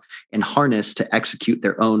upon and harness to execute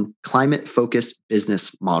their own climate-focused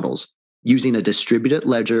business models. Using a distributed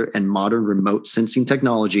ledger and modern remote sensing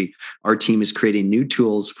technology, our team is creating new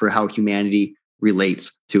tools for how humanity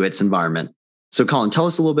relates to its environment. So, Colin, tell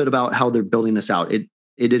us a little bit about how they're building this out. It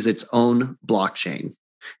is its own blockchain,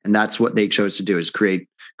 and that's what they chose to do, is create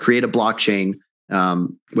a blockchain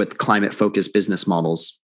with climate-focused business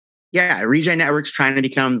models. Yeah, Regen Network's trying to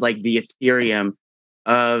become like the Ethereum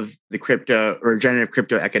of the crypto or regenerative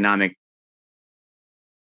crypto economic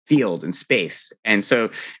field and space. And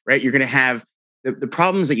so, right, you're going to have the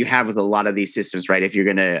problems that you have with a lot of these systems, right? If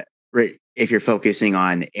you're focusing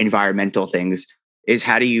on environmental things, is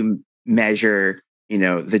how do you measure,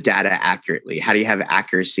 the data accurately? How do you have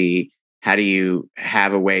accuracy? How do you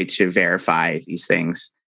have a way to verify these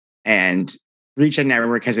things? And Regen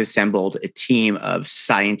Network has assembled a team of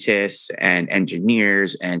scientists and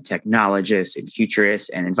engineers and technologists and futurists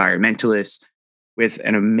and environmentalists with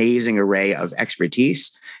an amazing array of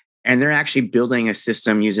expertise. And they're actually building a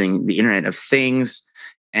system using the Internet of Things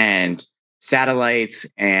and satellites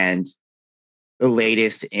and the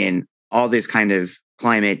latest in all this kind of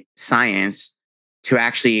climate science to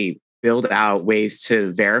actually build out ways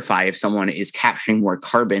to verify if someone is capturing more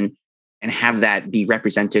carbon and have that be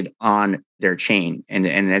represented on their chain and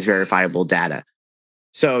as verifiable data.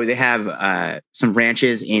 So they have some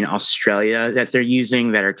ranches in Australia that they're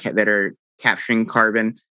using that are capturing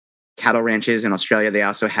carbon, cattle ranches in Australia. They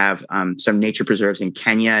also have some nature preserves in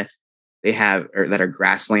Kenya. That are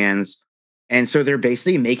grasslands. And so they're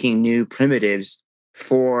basically making new primitives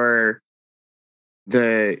for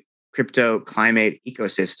the crypto climate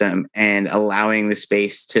ecosystem and allowing the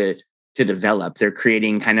space to develop. They're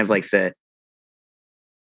creating kind of like the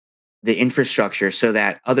infrastructure so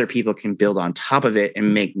that other people can build on top of it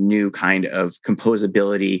and make new kind of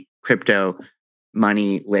composability crypto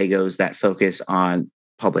money Legos that focus on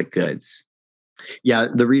public goods. Yeah,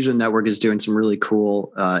 the Regen Network is doing some really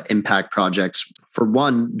cool impact projects For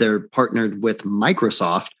one, they're partnered with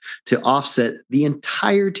Microsoft to offset the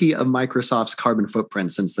entirety of Microsoft's carbon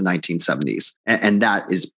footprint since the 1970s. And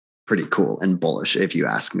that is pretty cool and bullish, if you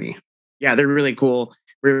ask me. Yeah, they're really cool.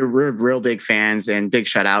 We're real big fans, and big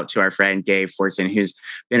shout out to our friend Dave Fortson, who's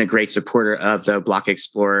been a great supporter of the Block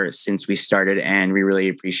Explorer since we started. And we really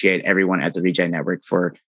appreciate everyone at the Regen Network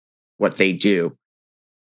for what they do.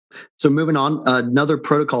 So moving on, another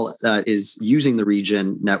protocol that is using the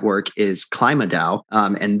Regen network is ClimaDAO.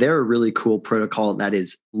 And they're a really cool protocol that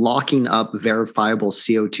is locking up verifiable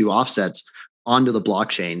CO2 offsets onto the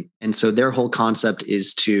blockchain. And so their whole concept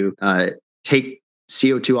is to take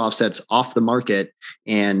CO2 offsets off the market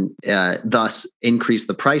and thus increase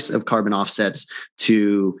the price of carbon offsets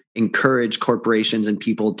to encourage corporations and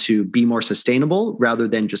people to be more sustainable rather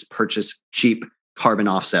than just purchase cheap carbon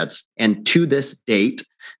offsets. And to this date,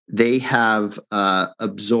 they have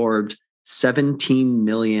absorbed 17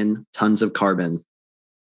 million tons of carbon.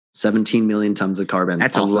 17 million tons of carbon.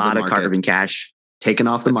 That's a lot of carbon cash. Taken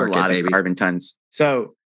off the market, a lot baby. Of carbon tons.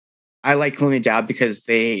 So I like ClimaDAO because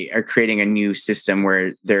they are creating a new system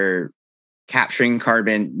where they're capturing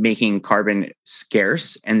carbon, making carbon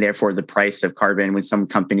scarce, and therefore the price of carbon, when some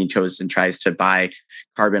company goes and tries to buy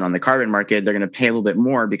carbon on the carbon market, they're going to pay a little bit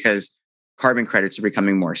more because carbon credits are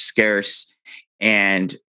becoming more scarce.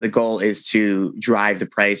 And the goal is to drive the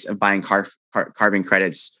price of buying carbon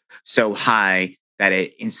credits so high that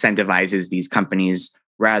it incentivizes these companies,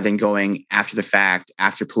 rather than going after the fact,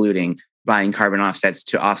 after polluting, buying carbon offsets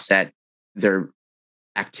to offset their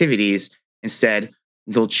activities. Instead,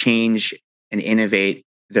 they'll change and innovate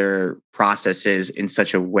their processes in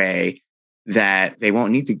such a way that they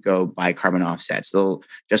won't need to go buy carbon offsets. They'll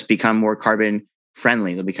just become more carbon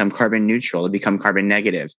friendly. They'll become carbon neutral. They'll become carbon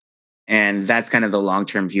negative. And that's kind of the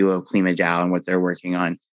long-term view of ClimaDAO and what they're working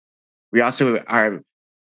on. We also are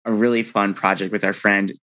a really fun project with our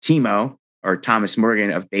friend Timo, or Thomas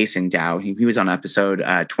Morgan of Basin DAO. He was on episode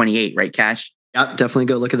 28, right, Cash? Yeah, definitely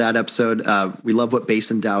go look at that episode. We love what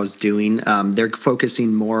Basin DAO is doing. They're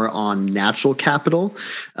focusing more on natural capital.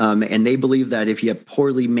 And they believe that if you have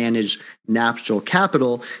poorly managed natural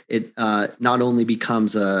capital, it not only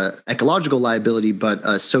becomes a ecological liability, but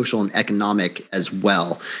a social and economic as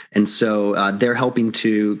well. And so they're helping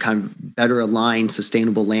to kind of better align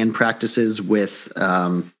sustainable land practices with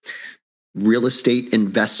real estate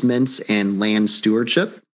investments and land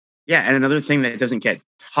stewardship. Yeah, and another thing that doesn't get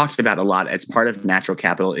talked about a lot as part of natural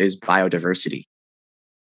capital is biodiversity.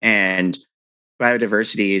 And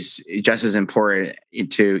biodiversity is just as important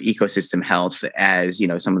to ecosystem health as,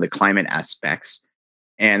 some of the climate aspects.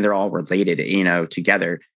 And they're all related,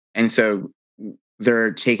 together. And so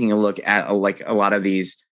they're taking a look at a lot of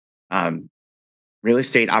these real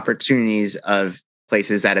estate opportunities of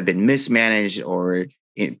places that have been mismanaged or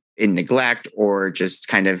in neglect, or just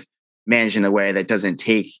kind of managed in a way that doesn't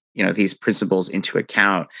take, these principles into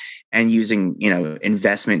account, and using,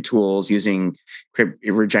 investment tools, using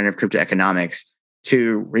regenerative crypto economics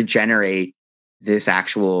to regenerate this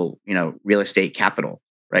actual, real estate capital,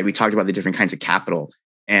 right? We talked about the different kinds of capital,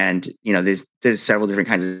 and, there's several different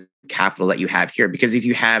kinds of capital that you have here, because if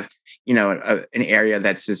you have, an area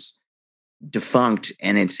that's just defunct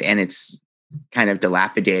and it's kind of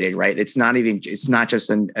dilapidated, right? It's not just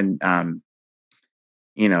an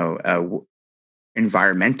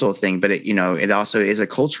environmental thing, but it also is a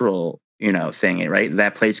cultural, thing, right?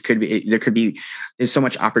 That place there's so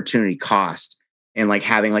much opportunity cost in like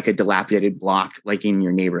having like a dilapidated block, like in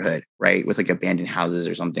your neighborhood, right? With like abandoned houses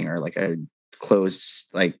or something, or like a closed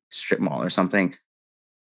like strip mall or something.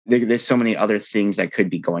 There's so many other things that could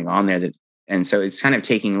be going on there and so it's kind of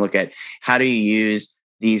taking a look at how do you use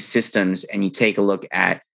these systems, and you take a look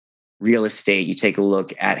at real estate, you take a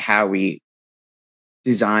look at how we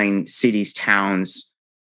design cities, towns,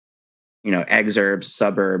 exurbs,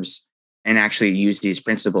 suburbs, and actually use these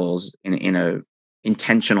principles in a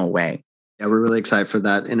intentional way. Yeah, we're really excited for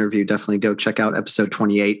that interview. Definitely go check out episode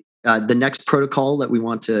 28. The next protocol that we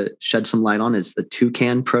want to shed some light on is the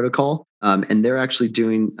Toucan protocol. And they're actually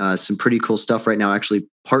doing some pretty cool stuff right now, actually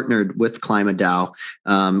partnered with ClimaDAO,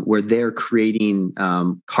 where they're creating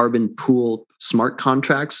carbon pool smart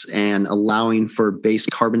contracts and allowing for base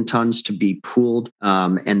carbon tons to be pooled,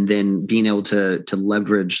 and then being able to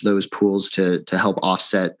leverage those pools to help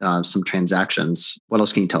offset some transactions. What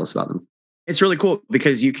else can you tell us about them? It's really cool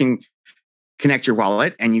because you can connect your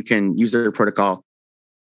wallet and you can use their protocol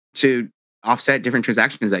to offset different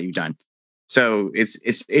transactions that you've done. So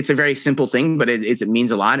it's a very simple thing, but it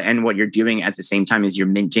means a lot. And what you're doing at the same time is you're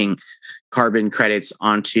minting carbon credits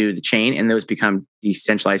onto the chain, and those become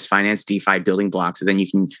decentralized finance, DeFi building blocks. So then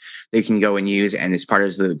they can go and use, and as part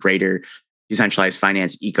of the greater decentralized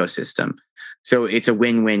finance ecosystem. So it's a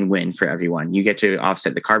win-win-win for everyone. You get to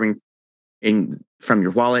offset the carbon from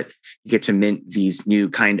your wallet. You get to mint these new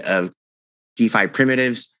kind of DeFi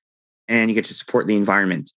primitives, and you get to support the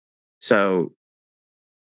environment. So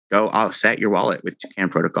go offset your wallet with Toucan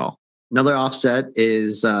Protocol. Another offset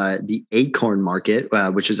is the Acorn market,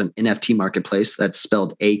 which is an NFT marketplace that's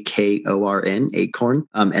spelled AKORN, Acorn.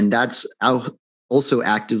 And that's also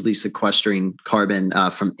actively sequestering carbon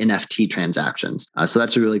from NFT transactions. So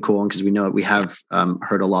that's a really cool one because we know we have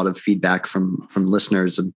heard a lot of feedback from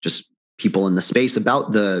listeners and just people in the space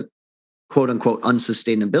about the quote unquote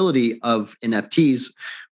unsustainability of NFTs,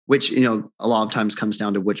 which, a lot of times comes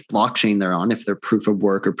down to which blockchain they're on, if they're proof of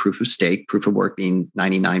work or proof of stake, proof of work being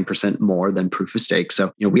 99% more than proof of stake.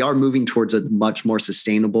 So, we are moving towards a much more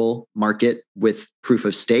sustainable market with proof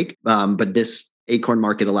of stake. But this Acorn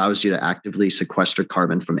market allows you to actively sequester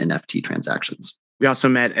carbon from NFT transactions. We also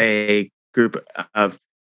met a group of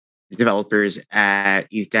developers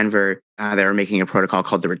at ETHDenver that are making a protocol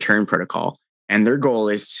called the Return Protocol. And their goal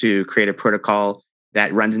is to create a protocol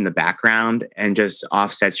that runs in the background and just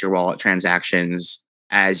offsets your wallet transactions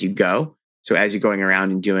as you go. So as you're going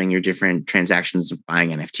around and doing your different transactions,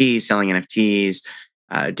 buying NFTs, selling NFTs,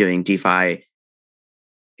 doing DeFi,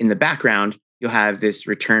 in the background, you'll have this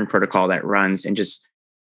return protocol that runs and just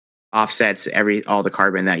offsets all the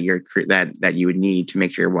carbon that you would need to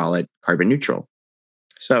make your wallet carbon neutral.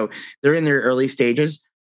 So they're in their early stages,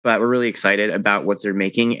 but we're really excited about what they're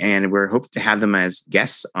making, and we're hoping to have them as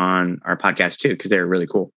guests on our podcast too, because they're really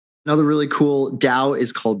cool. Another really cool DAO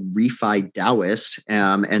is called ReFi Daoist,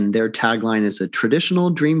 and their tagline is a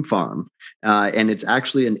traditional dream farm. And it's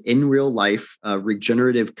actually an in real life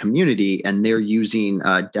regenerative community, and they're using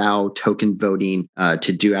DAO token voting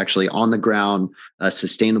to do actually on the ground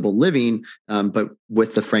sustainable living, but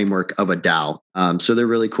with the framework of a DAO. So they're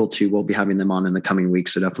really cool too. We'll be having them on in the coming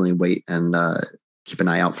weeks, so definitely wait and keep an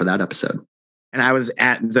eye out for that episode. And I was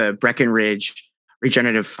at the Breckenridge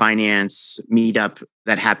Regenerative Finance meetup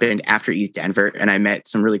that happened after ETHDenver, and I met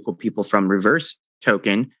some really cool people from Reverse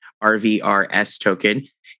Token, RVRS Token,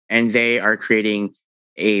 and they are creating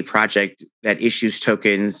a project that issues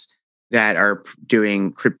tokens that are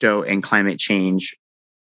doing crypto and climate change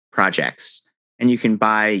projects. And you can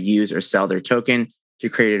buy, use, or sell their token to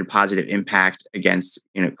create a positive impact against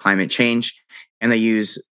climate change. And they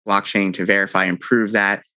use blockchain to verify and prove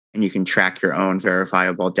that, and you can track your own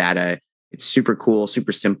verifiable data. It's super cool,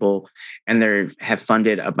 super simple. And they have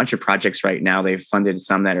funded a bunch of projects right now. They've funded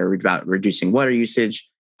some that are about reducing water usage,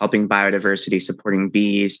 helping biodiversity, supporting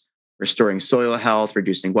bees, restoring soil health,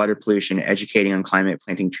 reducing water pollution, educating on climate,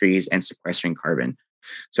 planting trees, and sequestering carbon.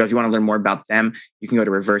 So if you want to learn more about them, you can go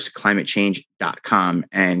to reverseclimatechange.com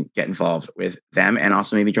and get involved with them, and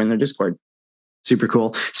also maybe join their Discord. Super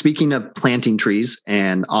cool. Speaking of planting trees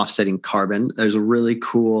and offsetting carbon, there's a really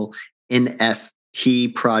cool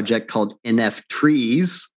NFT project called NF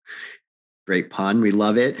Trees. Great pun. We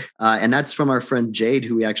love it. And that's from our friend Jade,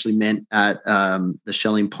 who we actually met at the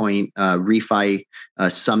Shelling Point ReFi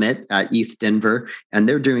Summit at ETHDenver. And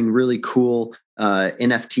they're doing really cool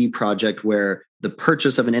NFT project where the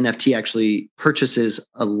purchase of an NFT actually purchases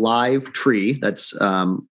a live tree that's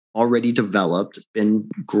already developed, been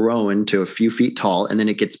grown to a few feet tall, and then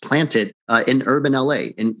it gets planted in urban LA,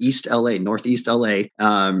 in East LA, Northeast LA.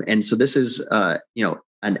 And so this is,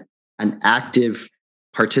 an active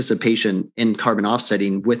participation in carbon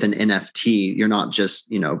offsetting with an NFT. You're not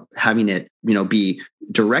just, having it, be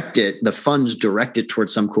directed, the funds directed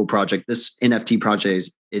towards some cool project. This NFT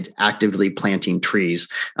project is actively planting trees.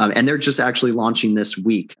 And they're just actually launching this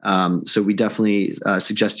week. So we definitely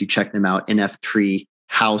suggest you check them out, NF Tree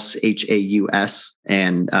House, HAUS,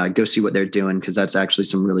 and go see what they're doing, because that's actually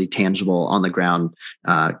some really tangible on the ground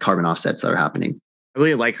carbon offsets that are happening. I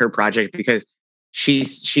really like her project because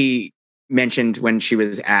she mentioned when she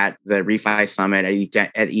was at the ReFi Summit at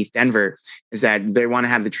ETHDenver is that they want to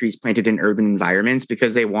have the trees planted in urban environments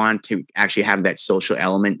because they want to actually have that social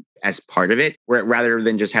element as part of it, where rather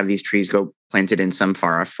than just have these trees go planted in some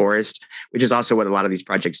far off forest, which is also what a lot of these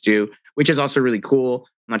projects do, which is also really cool.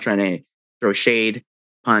 I'm not trying to throw shade,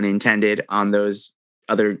 pun intended, on those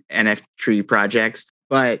other NFT tree projects.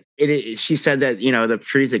 But she said that, the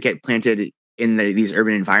trees that get planted in these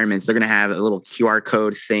urban environments, they're going to have a little QR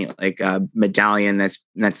code thing, like a medallion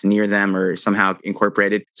that's near them or somehow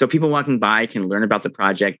incorporated. So people walking by can learn about the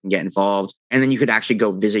project and get involved. And then you could actually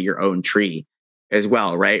go visit your own tree as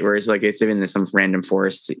well, right? Whereas like it's in some random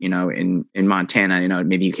forest, in Montana,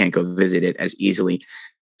 maybe you can't go visit it as easily.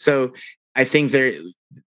 So I think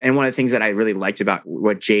and one of the things that I really liked about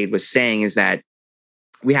what Jade was saying is that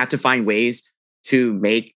we have to find ways to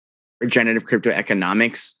make regenerative crypto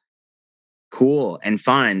economics cool and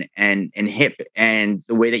fun and hip. And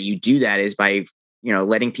the way that you do that is by,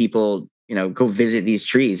 letting people, go visit these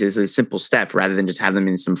trees is a simple step rather than just have them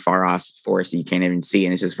in some far off forest that you can't even see.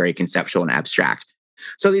 And it's just very conceptual and abstract.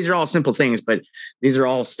 So these are all simple things, but these are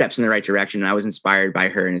all steps in the right direction. And I was inspired by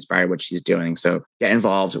her and inspired what she's doing. So get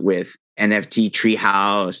involved with NFT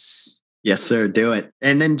Treehouse. Yes, sir. Do it.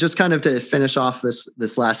 And then just kind of to finish off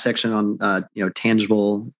this last section on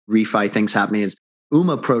tangible refi things happening is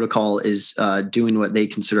UMA protocol is doing what they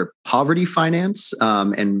consider poverty finance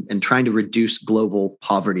and trying to reduce global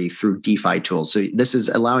poverty through DeFi tools. So this is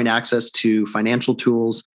allowing access to financial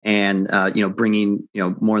tools and bringing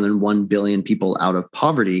more than 1 billion people out of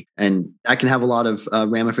poverty, and that can have a lot of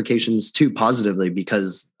ramifications too positively,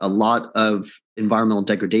 because a lot of environmental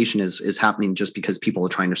degradation is happening just because people are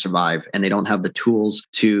trying to survive and they don't have the tools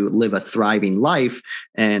to live a thriving life.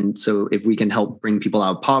 And so if we can help bring people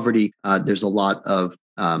out of poverty, there's a lot of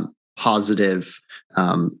positive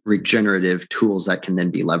regenerative tools that can then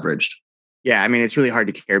be leveraged. Yeah, I mean, it's really hard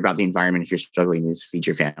to care about the environment if you're struggling to feed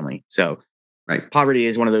your family. So right. Poverty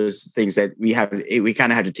is one of those things that we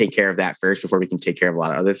kind of have to take care of that first before we can take care of a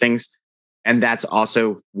lot of other things. And that's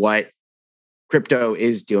also what crypto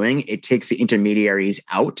is doing. It takes the intermediaries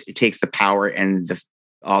out. It takes the power and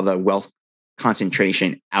all the wealth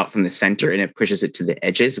concentration out from the center, and it pushes it to the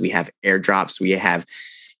edges. We have airdrops. We have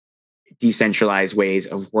decentralized ways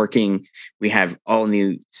of working. We have all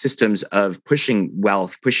new systems of pushing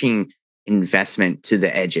wealth, pushing investment to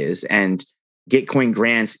the edges. And Gitcoin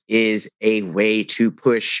grants is a way to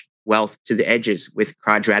push wealth to the edges with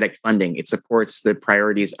quadratic funding. It supports the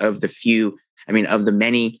priorities of the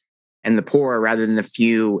many and the poor rather than the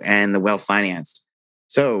few and the well-financed.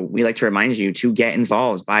 So we like to remind you to get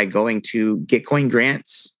involved by going to Gitcoin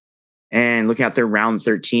grants and look out their round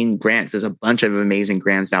 13 grants. There's a bunch of amazing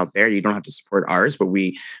grants out there. You don't have to support ours, but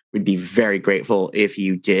we would be very grateful if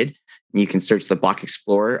you did. You can search the Block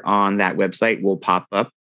Explorer on that website. Will pop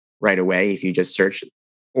up right away if you just search,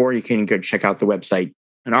 or you can go check out the website.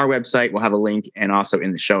 On our website, we'll have a link and also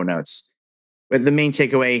in the show notes. But the main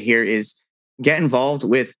takeaway here is get involved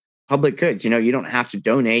with public goods. You don't have to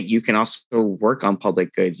donate. You can also work on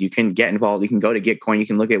public goods. You can get involved. You can go to Gitcoin. You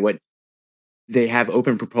can look at what they have,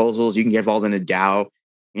 open proposals. You can get involved in a DAO.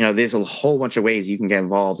 There's a whole bunch of ways you can get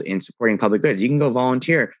involved in supporting public goods. You can go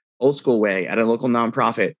volunteer old school way at a local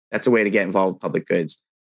nonprofit. That's a way to get involved with public goods.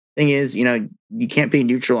 Thing is, you can't be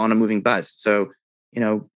neutral on a moving bus. So,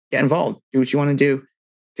 get involved. Do what you want to do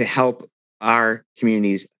to help our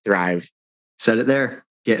communities thrive. Said it there.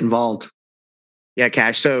 Get involved. Yeah,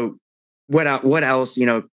 Cash. So what else,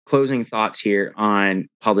 closing thoughts here on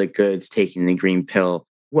public goods, taking the green pill.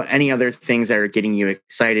 Any other things that are getting you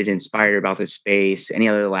excited, inspired about this space? Any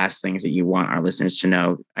other last things that you want our listeners to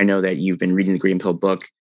know? I know that you've been reading the Green Pill book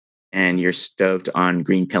and you're stoked on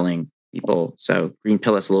green pilling people. So green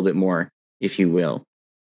pill us a little bit more, if you will.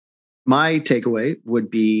 My takeaway would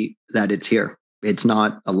be that it's here. It's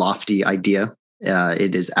not a lofty idea.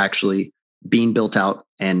 It is actually being built out,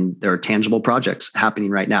 and there are tangible projects happening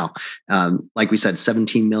right now. Like we said,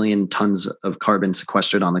 17 million tons of carbon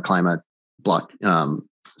sequestered on the climate block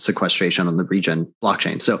sequestration on the regen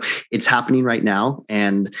blockchain. So it's happening right now,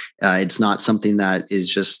 and it's not something that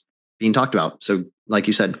is just being talked about. So like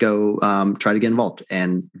you said, go try to get involved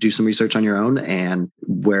and do some research on your own, and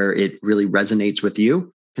where it really resonates with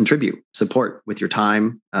you, contribute, support with your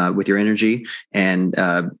time, with your energy, and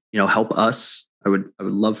help us. I would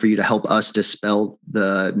love for you to help us dispel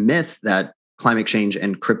the myth that climate change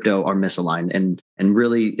and crypto are misaligned. And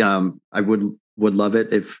really, I would love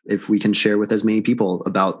it if we can share with as many people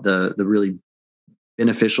about the really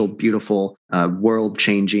beneficial, beautiful,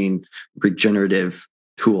 world-changing, regenerative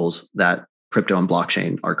tools that crypto and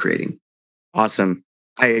blockchain are creating. Awesome.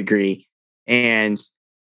 I agree. And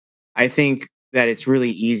I think that it's really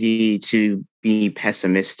easy to be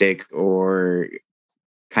pessimistic or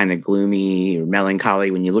kind of gloomy or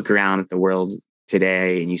melancholy when you look around at the world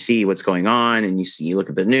today and you see what's going on, and you look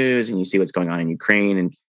at the news and you see what's going on in Ukraine,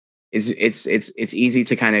 and it's easy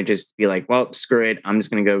to kind of just be like, well, screw it. I'm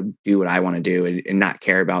just going to go do what I want to do and not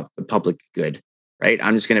care about the public good, right?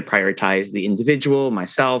 I'm just going to prioritize the individual,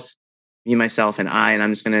 myself, me, myself, and I, and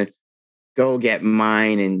I'm just going to go get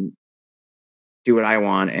mine and do what I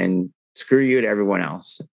want and screw you to everyone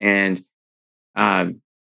else. And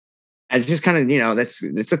I just kind of,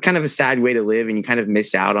 it's a kind of a sad way to live, and you kind of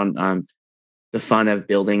miss out on the fun of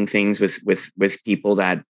building things with people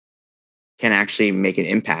that can actually make an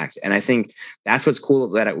impact. And I think that's what's cool,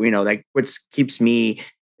 that like what keeps me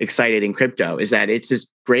excited in crypto is that it's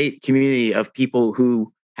this great community of people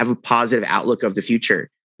who have a positive outlook of the future.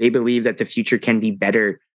 They believe that the future can be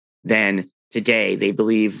better than today. They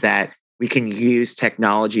believe that we can use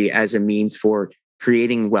technology as a means for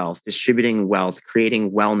creating wealth, distributing wealth,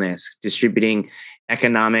 creating wellness, distributing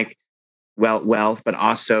economic wealth, but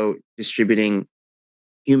also distributing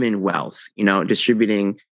human wealth,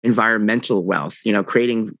 distributing environmental wealth,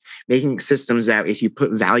 making systems that if you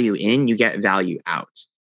put value in, you get value out.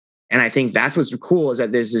 And I think that's what's cool, is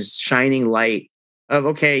that there's this shining light of,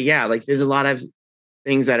 okay, yeah, like there's a lot of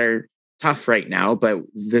things that are tough right now, but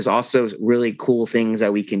there's also really cool things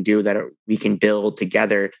that we can do, we can build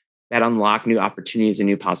together that unlock new opportunities and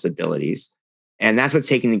new possibilities. And that's what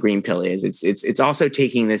taking the green pill is. It's also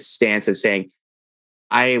taking this stance of saying,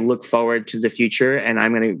 I look forward to the future, and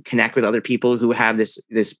I'm going to connect with other people who have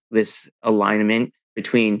this alignment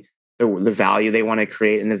between the value they want to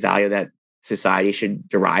create and the value that society should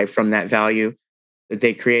derive from that value that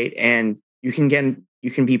they create. And you can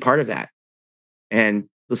be part of that. And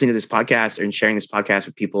listening to this podcast and sharing this podcast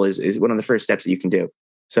with people is one of the first steps that you can do.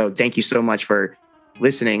 So thank you so much for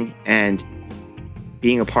listening and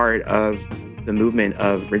being a part of the movement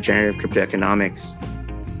of regenerative crypto economics.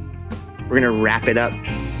 We're going to wrap it up.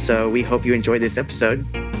 So we hope you enjoyed this episode.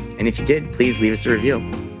 And if you did, please leave us a review.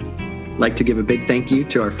 I'd like to give a big thank you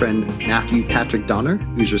to our friend Matthew Patrick Donner,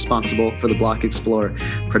 who's responsible for the Block Explorer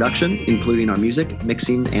production, including our music,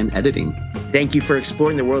 mixing, and editing. Thank you for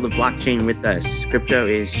exploring the world of blockchain with us. Crypto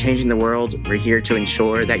is changing the world. We're here to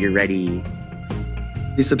ensure that you're ready.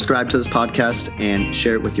 Please subscribe to this podcast and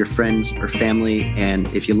share it with your friends or family. And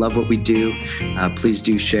if you love what we do, please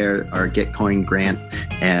do share our Gitcoin grant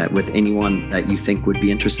with anyone that you think would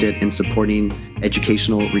be interested in supporting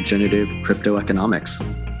educational regenerative crypto economics.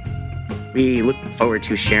 We look forward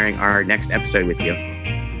to sharing our next episode with you.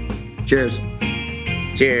 Cheers.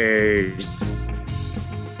 Cheers.